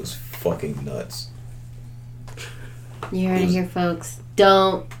year. It was fucking nuts. You heard it here, folks.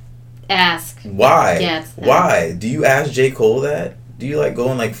 Don't ask. Why? Yes. Why? Do you ask J. Cole that? Do you like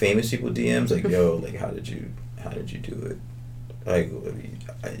go in like famous people DMs like, yo, like how did you do it? Like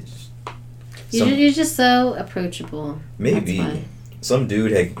I just You're just so approachable. maybe That's why. some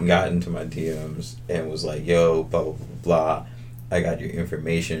dude had gotten to my DMs and was like, yo, blah blah blah blah. I got your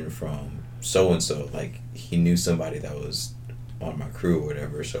information from so and so. Like he knew somebody that was on my crew or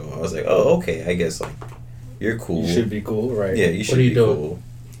whatever. So I was like, oh, okay, I guess like you're cool. You should be cool, right? Yeah, you should are you be doing? cool.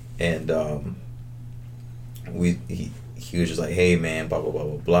 And he was just like, hey man, blah blah blah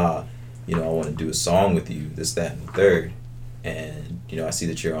blah blah. You know, I want to do a song with you, this, that, and the third. And you know, I see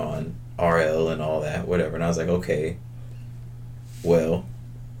that you're on RL and all that, whatever. And I was like, okay, well,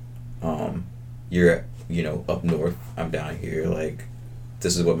 you're up north, I'm down here. Like,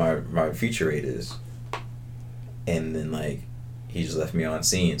 this is what my feature rate is. And then like, he just left me on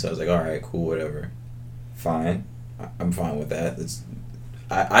scene. So I was like, all right, cool, whatever. Fine. I'm fine with that.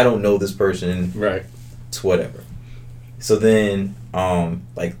 I don't know this person. Right. It's whatever. So then,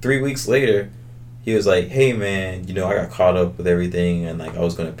 like 3 weeks later, he was like, hey man, I got caught up with everything and like I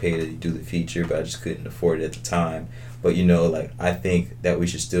was gonna pay to do the feature, but I just couldn't afford it at the time. But like I think that we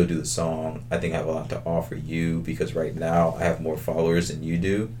should still do the song. I think I have a lot to offer you because right now I have more followers than you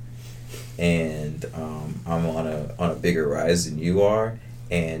do. And I'm on a bigger rise than you are.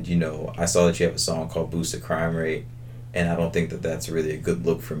 And I saw that you have a song called Boost the Crime Rate. And I don't think that that's really a good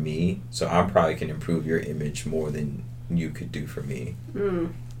look for me. So I probably can improve your image more than you could do for me.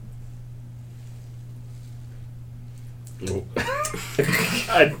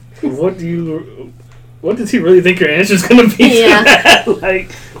 What does he really think your answer's gonna be? Yeah. To that?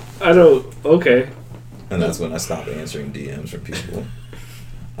 Like, I don't. Okay. And that's when I stopped answering DMs from people.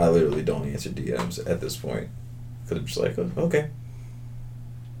 I literally don't answer DMs at this point. Because I'm just like, oh, okay.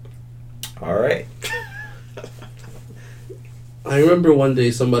 All right. I remember one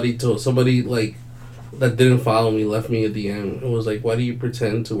day somebody like that didn't follow me left me a DM and was like, "Why do you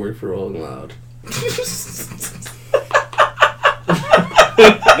pretend to work for Rolling Loud?"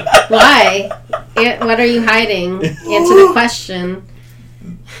 Why? What are you hiding? Answer the question.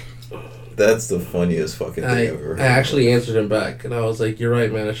 That's the funniest fucking thing I I've ever heard. actually answered him back, and I was like, "You're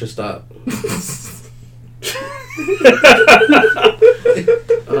right, man. I should stop."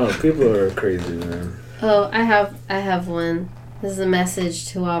 Oh, people are crazy, man. Oh, I have one. This is a message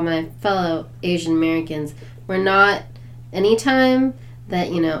to all my fellow Asian Americans. We're not, anytime that,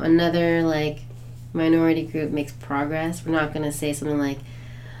 another, like, minority group makes progress, we're not going to say something like,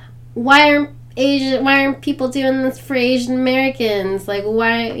 why aren't people doing this for Asian Americans? Like,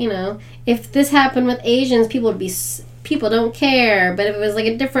 why, if this happened with Asians, people don't care. But if it was like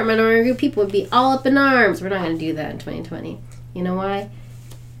a different minority group, people would be all up in arms. We're not going to do that in 2020. You know why?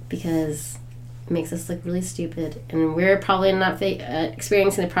 Because it makes us look really stupid. And we're probably not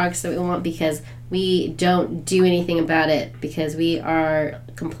experiencing the progress that we want because we don't do anything about it because we are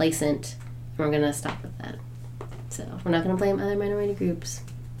complacent. And we're going to stop with that. So we're not going to blame other minority groups.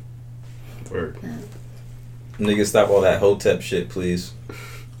 Word. Niggas, stop all that Hotep shit, please.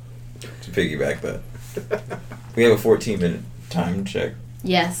 To piggyback that. We have a 14-minute time check.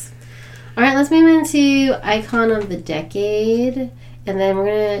 Yes. All right, let's move into Icon of the Decade. And then we're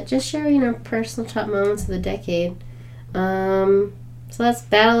going to just share, personal top moments of the decade. So let's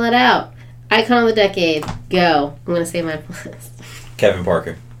battle it out. Icon of the Decade. Go. I'm going to say my list. Kevin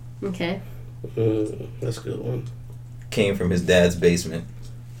Parker. Okay. That's a good one. Came from his dad's basement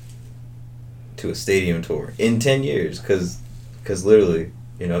to a stadium tour in 10 years. Because literally,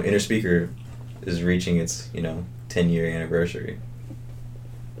 Inner Speaker is reaching its, 10-year anniversary.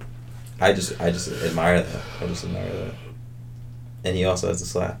 I just admire that. And he also has the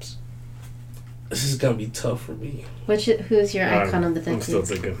slaps. This is gonna be tough for me. Who's your Icon of the Decade? I'm still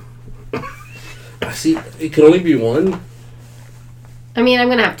thinking. I see. It can only be one. I mean, I'm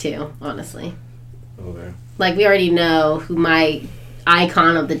going to have two, honestly. Okay. Like, we already know who my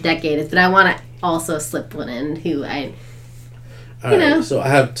Icon of the Decade is, but I want to also slip one in who I... Alright, so I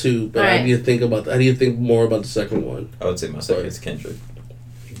have two, but I need to think about that. I need to think more about the second one. I would say my second is Kendrick.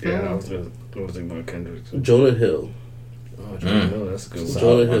 Yeah, I was thinking about Kendrick. Jonah Hill. Oh, Jonah Hill, that's a good one.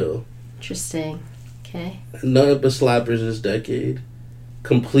 Jonah Hill. Interesting. Okay. None but slappers this decade.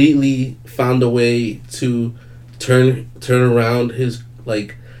 Completely found a way to turn around his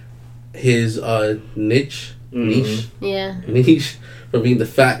niche. Yeah. Niche from being the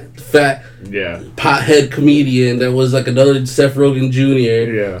fat Yeah. pothead comedian that was like another Seth Rogen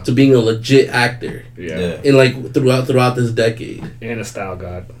Jr. to being a legit actor. Yeah. And throughout this decade. And a style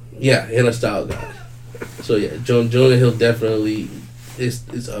god. Yeah, and a style guy. So yeah, Jonah Hill definitely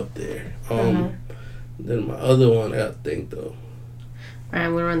is up there. Then my other one I gotta think though. Alright,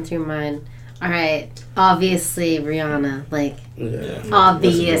 I'm gonna run through mine. Alright, obviously Rihanna, Yeah.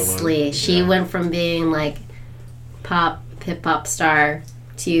 obviously. She went from being like hip hop star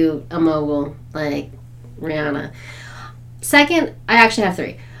to a mogul, like Rihanna. Second, I actually have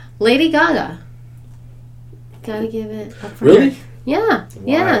three. Lady Gaga. Gotta give it up for Really? her. Yeah,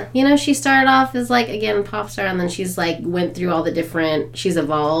 Why? yeah. She started off as again pop star, and then she's went through all the different. She's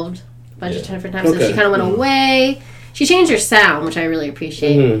evolved a bunch of different times. So she kind of went away. She changed her sound, which I really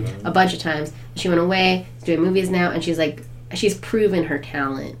appreciate a bunch of times. She went away, doing movies now, and she's proven her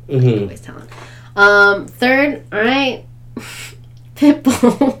talent. Always talent. Third, all right,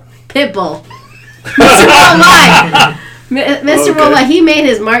 Pitbull. Mr. Worldwide. Mr. Worldwide. He made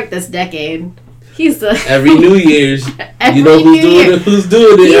his mark this decade. He's the every New Year's. You know who's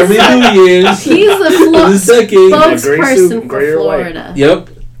doing it every New Year's. He's the spokesperson for Florida. Yep.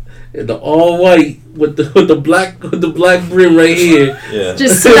 The all white with the black brim right here. Yeah.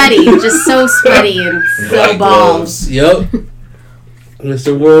 Just sweaty, just so sweaty and so bald. Yep.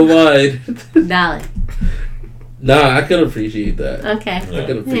 Mr. Worldwide. Dolly. Nah, I can appreciate that. Okay. I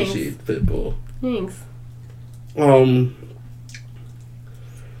can appreciate Pitbull. Thanks.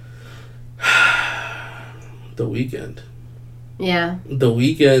 The Weeknd. Yeah. The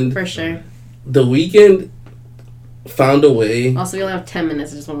Weeknd. For sure. The Weeknd found a way. Also, we only have 10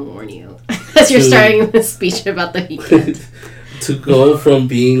 minutes. I just want to warn you. As you're starting with a speech about the Weeknd. To go from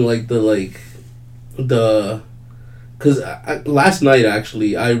being because last night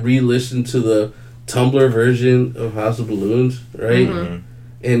actually I re-listened to the Tumblr version of House of Balloons, right?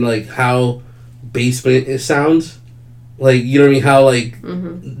 And how basement it sounds, you know what I mean? How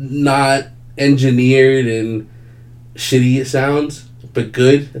not engineered and shitty it sounds, but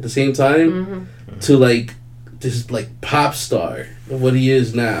good at the same time. To this like pop star of what he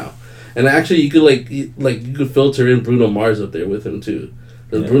is now. And actually, you could filter in Bruno Mars up there with him too.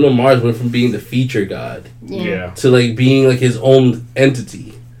 Because Bruno Mars went from being the feature god to like being like his own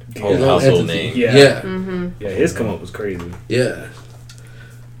entity. Whole household name. Yeah. Yeah, his come up was crazy. Yeah.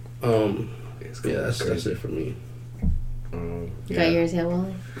 That's it for me. Got yours yet,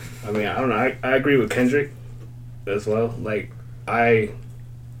 Wally? I mean, I don't know. I agree with Kendrick as well. Like, I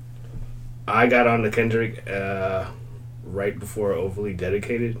got on to Kendrick right before Overly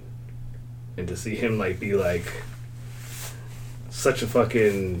Dedicated, and to see him like be like such a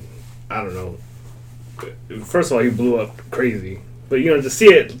fucking, I don't know. First of all, he blew up crazy, but you know, to see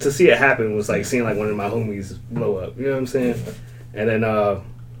it happen was like seeing like one of my homies blow up. You know what I'm saying? And then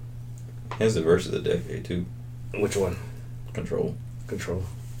here's the verse of the decade too. Which one? Control.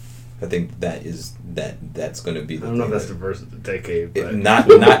 I think that's going to be the I don't know if that's the verse of the decade, but not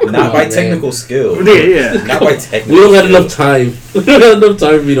by technical skill. Yeah. Not by technical. We don't have enough time. We don't have enough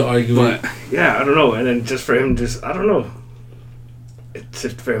time for me to argue. But yeah, I don't know. And then just for him, I don't know. It's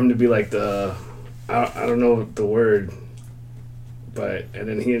just for him to be like I don't know the word, but and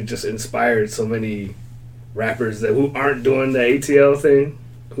then he had just inspired so many rappers who aren't doing the ATL thing,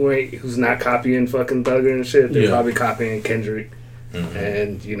 who's not copying fucking Thugger and shit. They're probably copying Kendrick. Mm-hmm.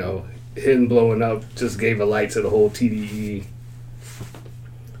 And, you know, him blowing up just gave a light to the whole TDE.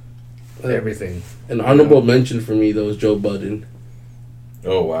 Everything. An honorable mention for me, though, is Joe Budden.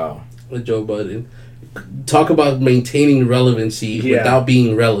 Oh, wow. With Joe Budden. Talk about maintaining relevancy without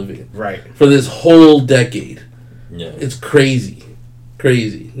being relevant. Right. For this whole decade. Yeah. It's crazy.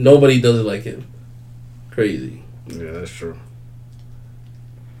 Crazy. Nobody does it like him. Crazy. Yeah, that's true.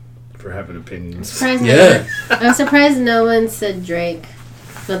 For having opinions. I'm surprised no one said Drake.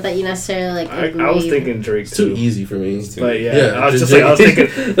 Not that you necessarily like agree. I was thinking Drake it's too. too easy for me. But I was still thinking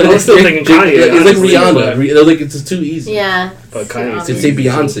Kanye. It's like Rihanna. Like it's just too easy. Yeah. But Kanye. To say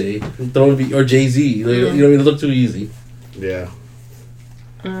Beyonce, or Jay-Z. Like, you know, it look too easy. Yeah.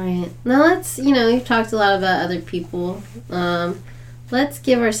 All right. Now let's. We've talked a lot about other people. Let's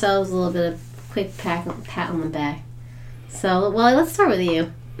give ourselves a little bit of quick pat on the back. So, Wally, let's start with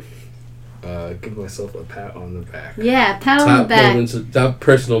you. Give myself a pat on the back. Yeah, pat on the back. Top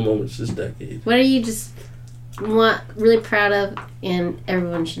personal moments this decade. What are you just really proud of and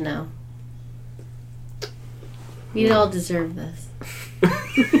everyone should know? We all deserve this.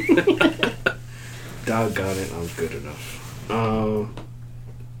 Doggone it, I'm good enough. I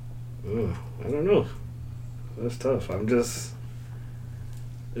don't know. That's tough.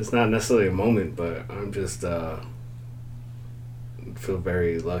 It's not necessarily a moment, but I'm just feel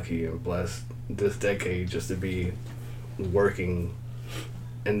very lucky and blessed this decade just to be working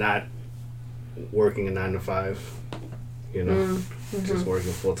and not working a 9 to 5, just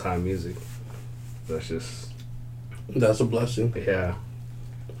working full-time music. That's a blessing. Yeah.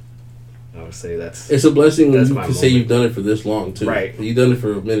 I would say it's a blessing when you can say you've done it for this long too. Right. You've done it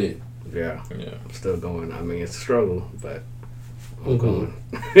for a minute. Yeah. I'm still going. I mean, it's a struggle, but I'm going.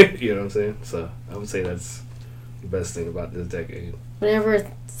 You know what I'm saying? So I would say that's the best thing about this decade. Whenever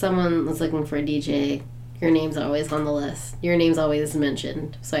someone is looking for a DJ, your name's always on the list. Your name's always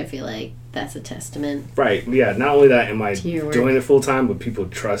mentioned. So I feel like that's a testament. Right. Yeah. Not only that am I doing it full time, but people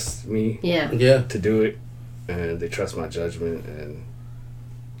trust me. Yeah. To do it, and they trust my judgment, and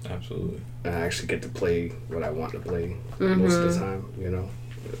absolutely. And I actually get to play what I want to play most of the time.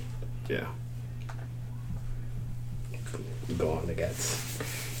 Yeah. Go on, the Gats.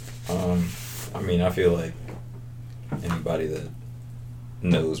 I mean, I feel like anybody that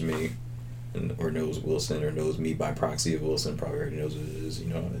knows me or knows Wilson or knows me by proxy of Wilson probably already knows what it is.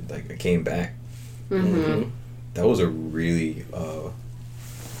 Like I came back. Mm-hmm. That was a really,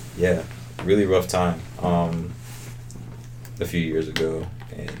 really rough time. A few years ago,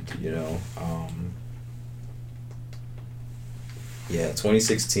 and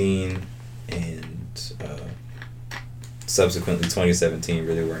 2016 and subsequently 2017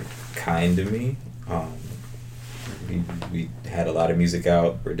 really weren't kind to me. We had a lot of music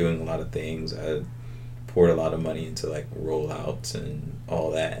out. We're doing a lot of things. I poured a lot of money into like rollouts and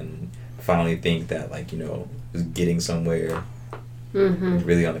all that, and I finally think that was getting somewhere,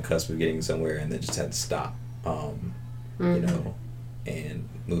 really on the cusp of getting somewhere, and then just had to stop. And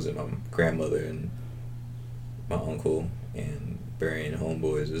losing my grandmother and my uncle and burying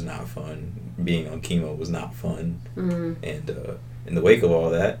homeboys was not fun. Being on chemo was not fun. And in the wake of all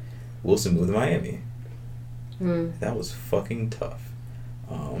that, Wilson moved to Miami. That was fucking tough.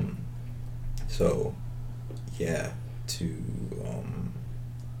 I'm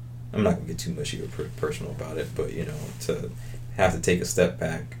not gonna get too mushy or personal about it, but to have to take a step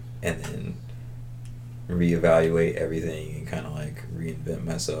back and then reevaluate everything and kind of like reinvent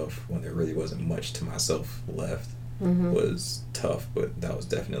myself when there really wasn't much to myself left was tough, but that was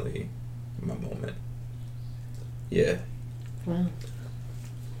definitely my moment. Yeah. Wow.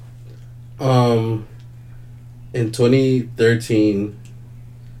 In 2013,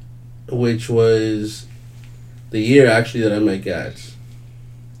 which was the year actually that I met Gats,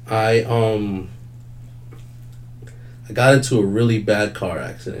 I got into a really bad car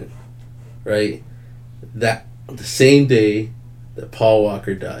accident, right? That the same day that Paul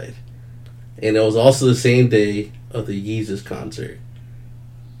Walker died, and it was also the same day of the Yeezus concert,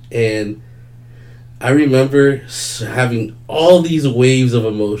 and I remember having all these waves of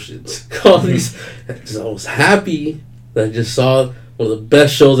emotions. All these, I was happy that I just saw one of the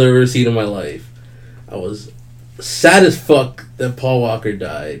best shows I've ever seen in my life. I was sad as fuck that Paul Walker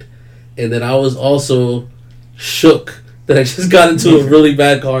died, and then I was also shook that I just got into a really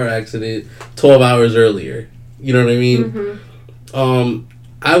bad car accident 12 hours earlier. You know what I mean?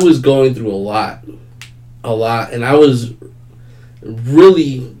 I was going through a lot, and I was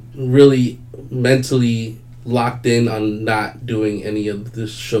really, really mentally locked in on not doing any of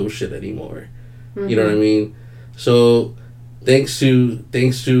this show shit anymore. You know what I mean? So thanks to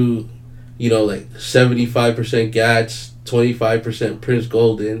you know, like 75% Gats, 25% Prince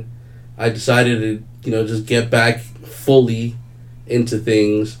Golden, I decided to, you know, just get back fully into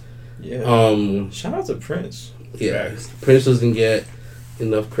things. Yeah. Shout out to Prince. Yeah. Prince doesn't get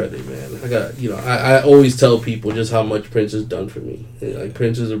enough credit, man. I got, you know, I always tell people just how much Prince has done for me. Like,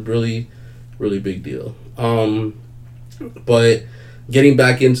 Prince is a really, really big deal. But getting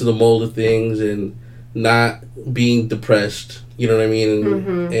back into the mold of things and not being depressed, you know what I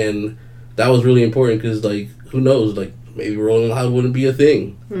mean? And that was really important because, like, who knows? Like, maybe Rolling Loud wouldn't be a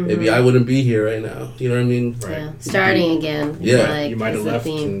thing. Maybe I wouldn't be here right now. You know what I mean? Right. Yeah. Starting again. Yeah. Like, You might have is the left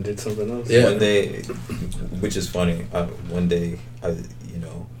theme. and did something else. Yeah. One day, which is funny. One day,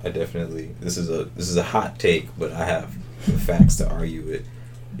 I definitely this is a hot take, but I have the facts to argue it.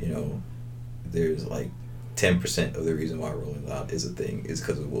 You know, there's like 10% of the reason why Rolling Loud is a thing is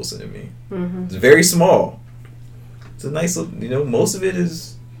because of Wilson and me. It's very small. It's a nice, you know, most of it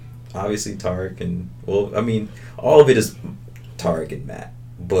is obviously Tarek and, well, I mean, all of it is Tarek and Matt,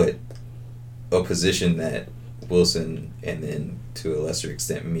 but a position that Wilson and then to a lesser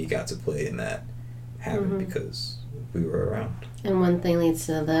extent me got to play in that happened because we were around. And one thing leads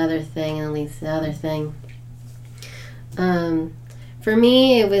to the other thing, and leads to the other thing. For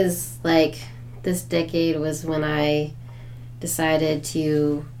me, it was like this decade was when I decided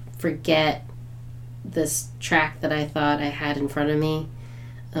to forget this track that I thought I had in front of me,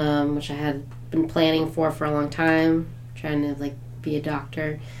 which I had been planning for a long time, trying to like be a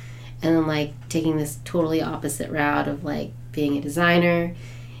doctor, and then like taking this totally opposite route of like being a designer.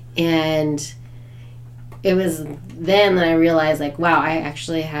 And it was then that I realized, like, wow, I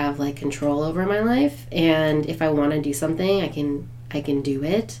actually have like control over my life, and if I want to do something, I can do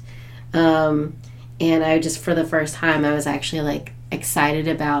it. And I just, for the first time, I was actually like excited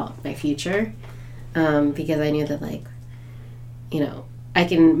about my future, because I knew that, like, you know, I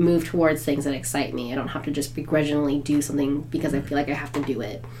can move towards things that excite me. I don't have to just begrudgingly do something because I feel like I have to do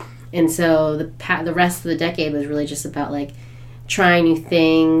it. And so the rest of the decade was really just about like trying new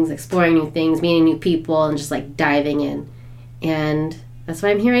things, exploring new things, meeting new people, and just like diving in. And that's why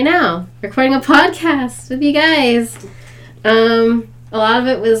I'm here right now, recording a podcast with you guys. A lot of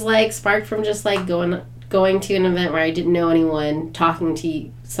it was like sparked from just like going to an event where I didn't know anyone, talking to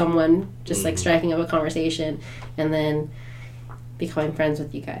someone, just like striking up a conversation, and then becoming friends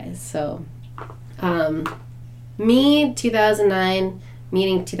with you guys. So, me, 2009,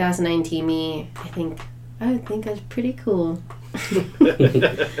 meeting 2019 me, I would think it was pretty cool.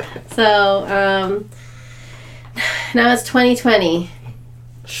 So, now it's 2020.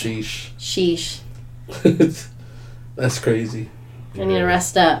 Sheesh. That's crazy. I need to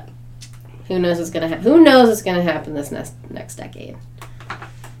rest up. Who knows what's gonna happen? Who knows what's gonna happen this next decade?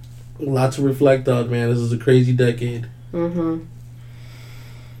 A lot to reflect on, man. This is a crazy decade.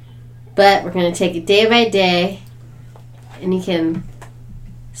 But we're gonna take it day by day, and you can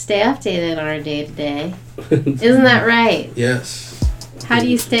stay updated on our day to day. Isn't that right? Yes. How do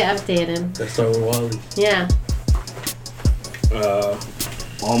you stay updated? Let's start with Wally. Yeah.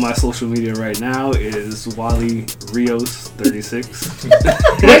 All my social media right now is Wally Rios 36.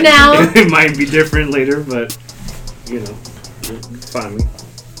 For now. It might be different later, but you know, find me.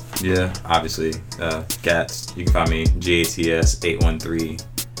 Yeah, obviously. Gats, you can find me GATS813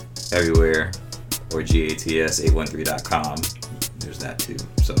 everywhere, or GATS813.com. There's that too.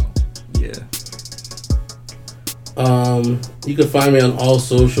 So, yeah. You can find me on all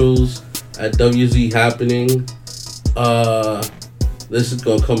socials at WZ Happening. This is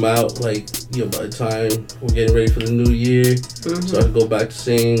gonna come out like by the time we're getting ready for the new year, so I can go back to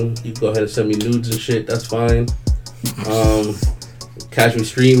sing. You go ahead and send me nudes and shit. That's fine. Catch me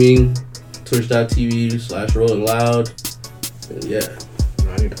streaming, twitch.tv/Rolling Loud. And yeah.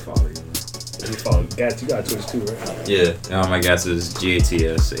 I need to follow you. I need to follow Gats. You got Twitch too, right? Yeah. My Gats is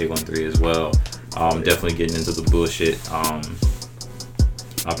GATS813 as well. Definitely getting into the bullshit. I'll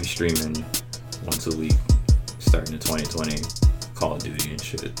be streaming once a week starting in 2020. Call of Duty and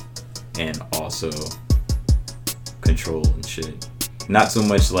shit, and also Control and shit. Not so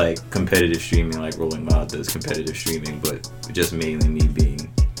much like competitive streaming like Rolling Loud does competitive streaming, but just mainly me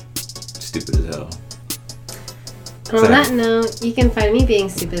being stupid as hell. And on that note, you can find me being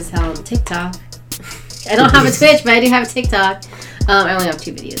stupid as hell on TikTok. I don't have a Twitch, but I do have a TikTok. I only have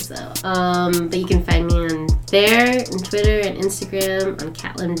 2 videos though. But you can find me on there, on Twitter and Instagram, on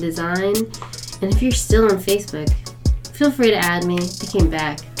Catlin Design. And if you're still on Facebook, feel free to add me. I came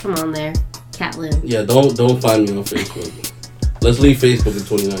back. Come on there. Catlin. Yeah, don't find me on Facebook. Let's leave Facebook in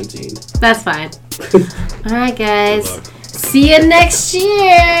 2019. That's fine. Alright guys. See you next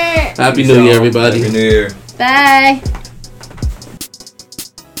year. Happy New Year, everybody. Happy New Year. Bye.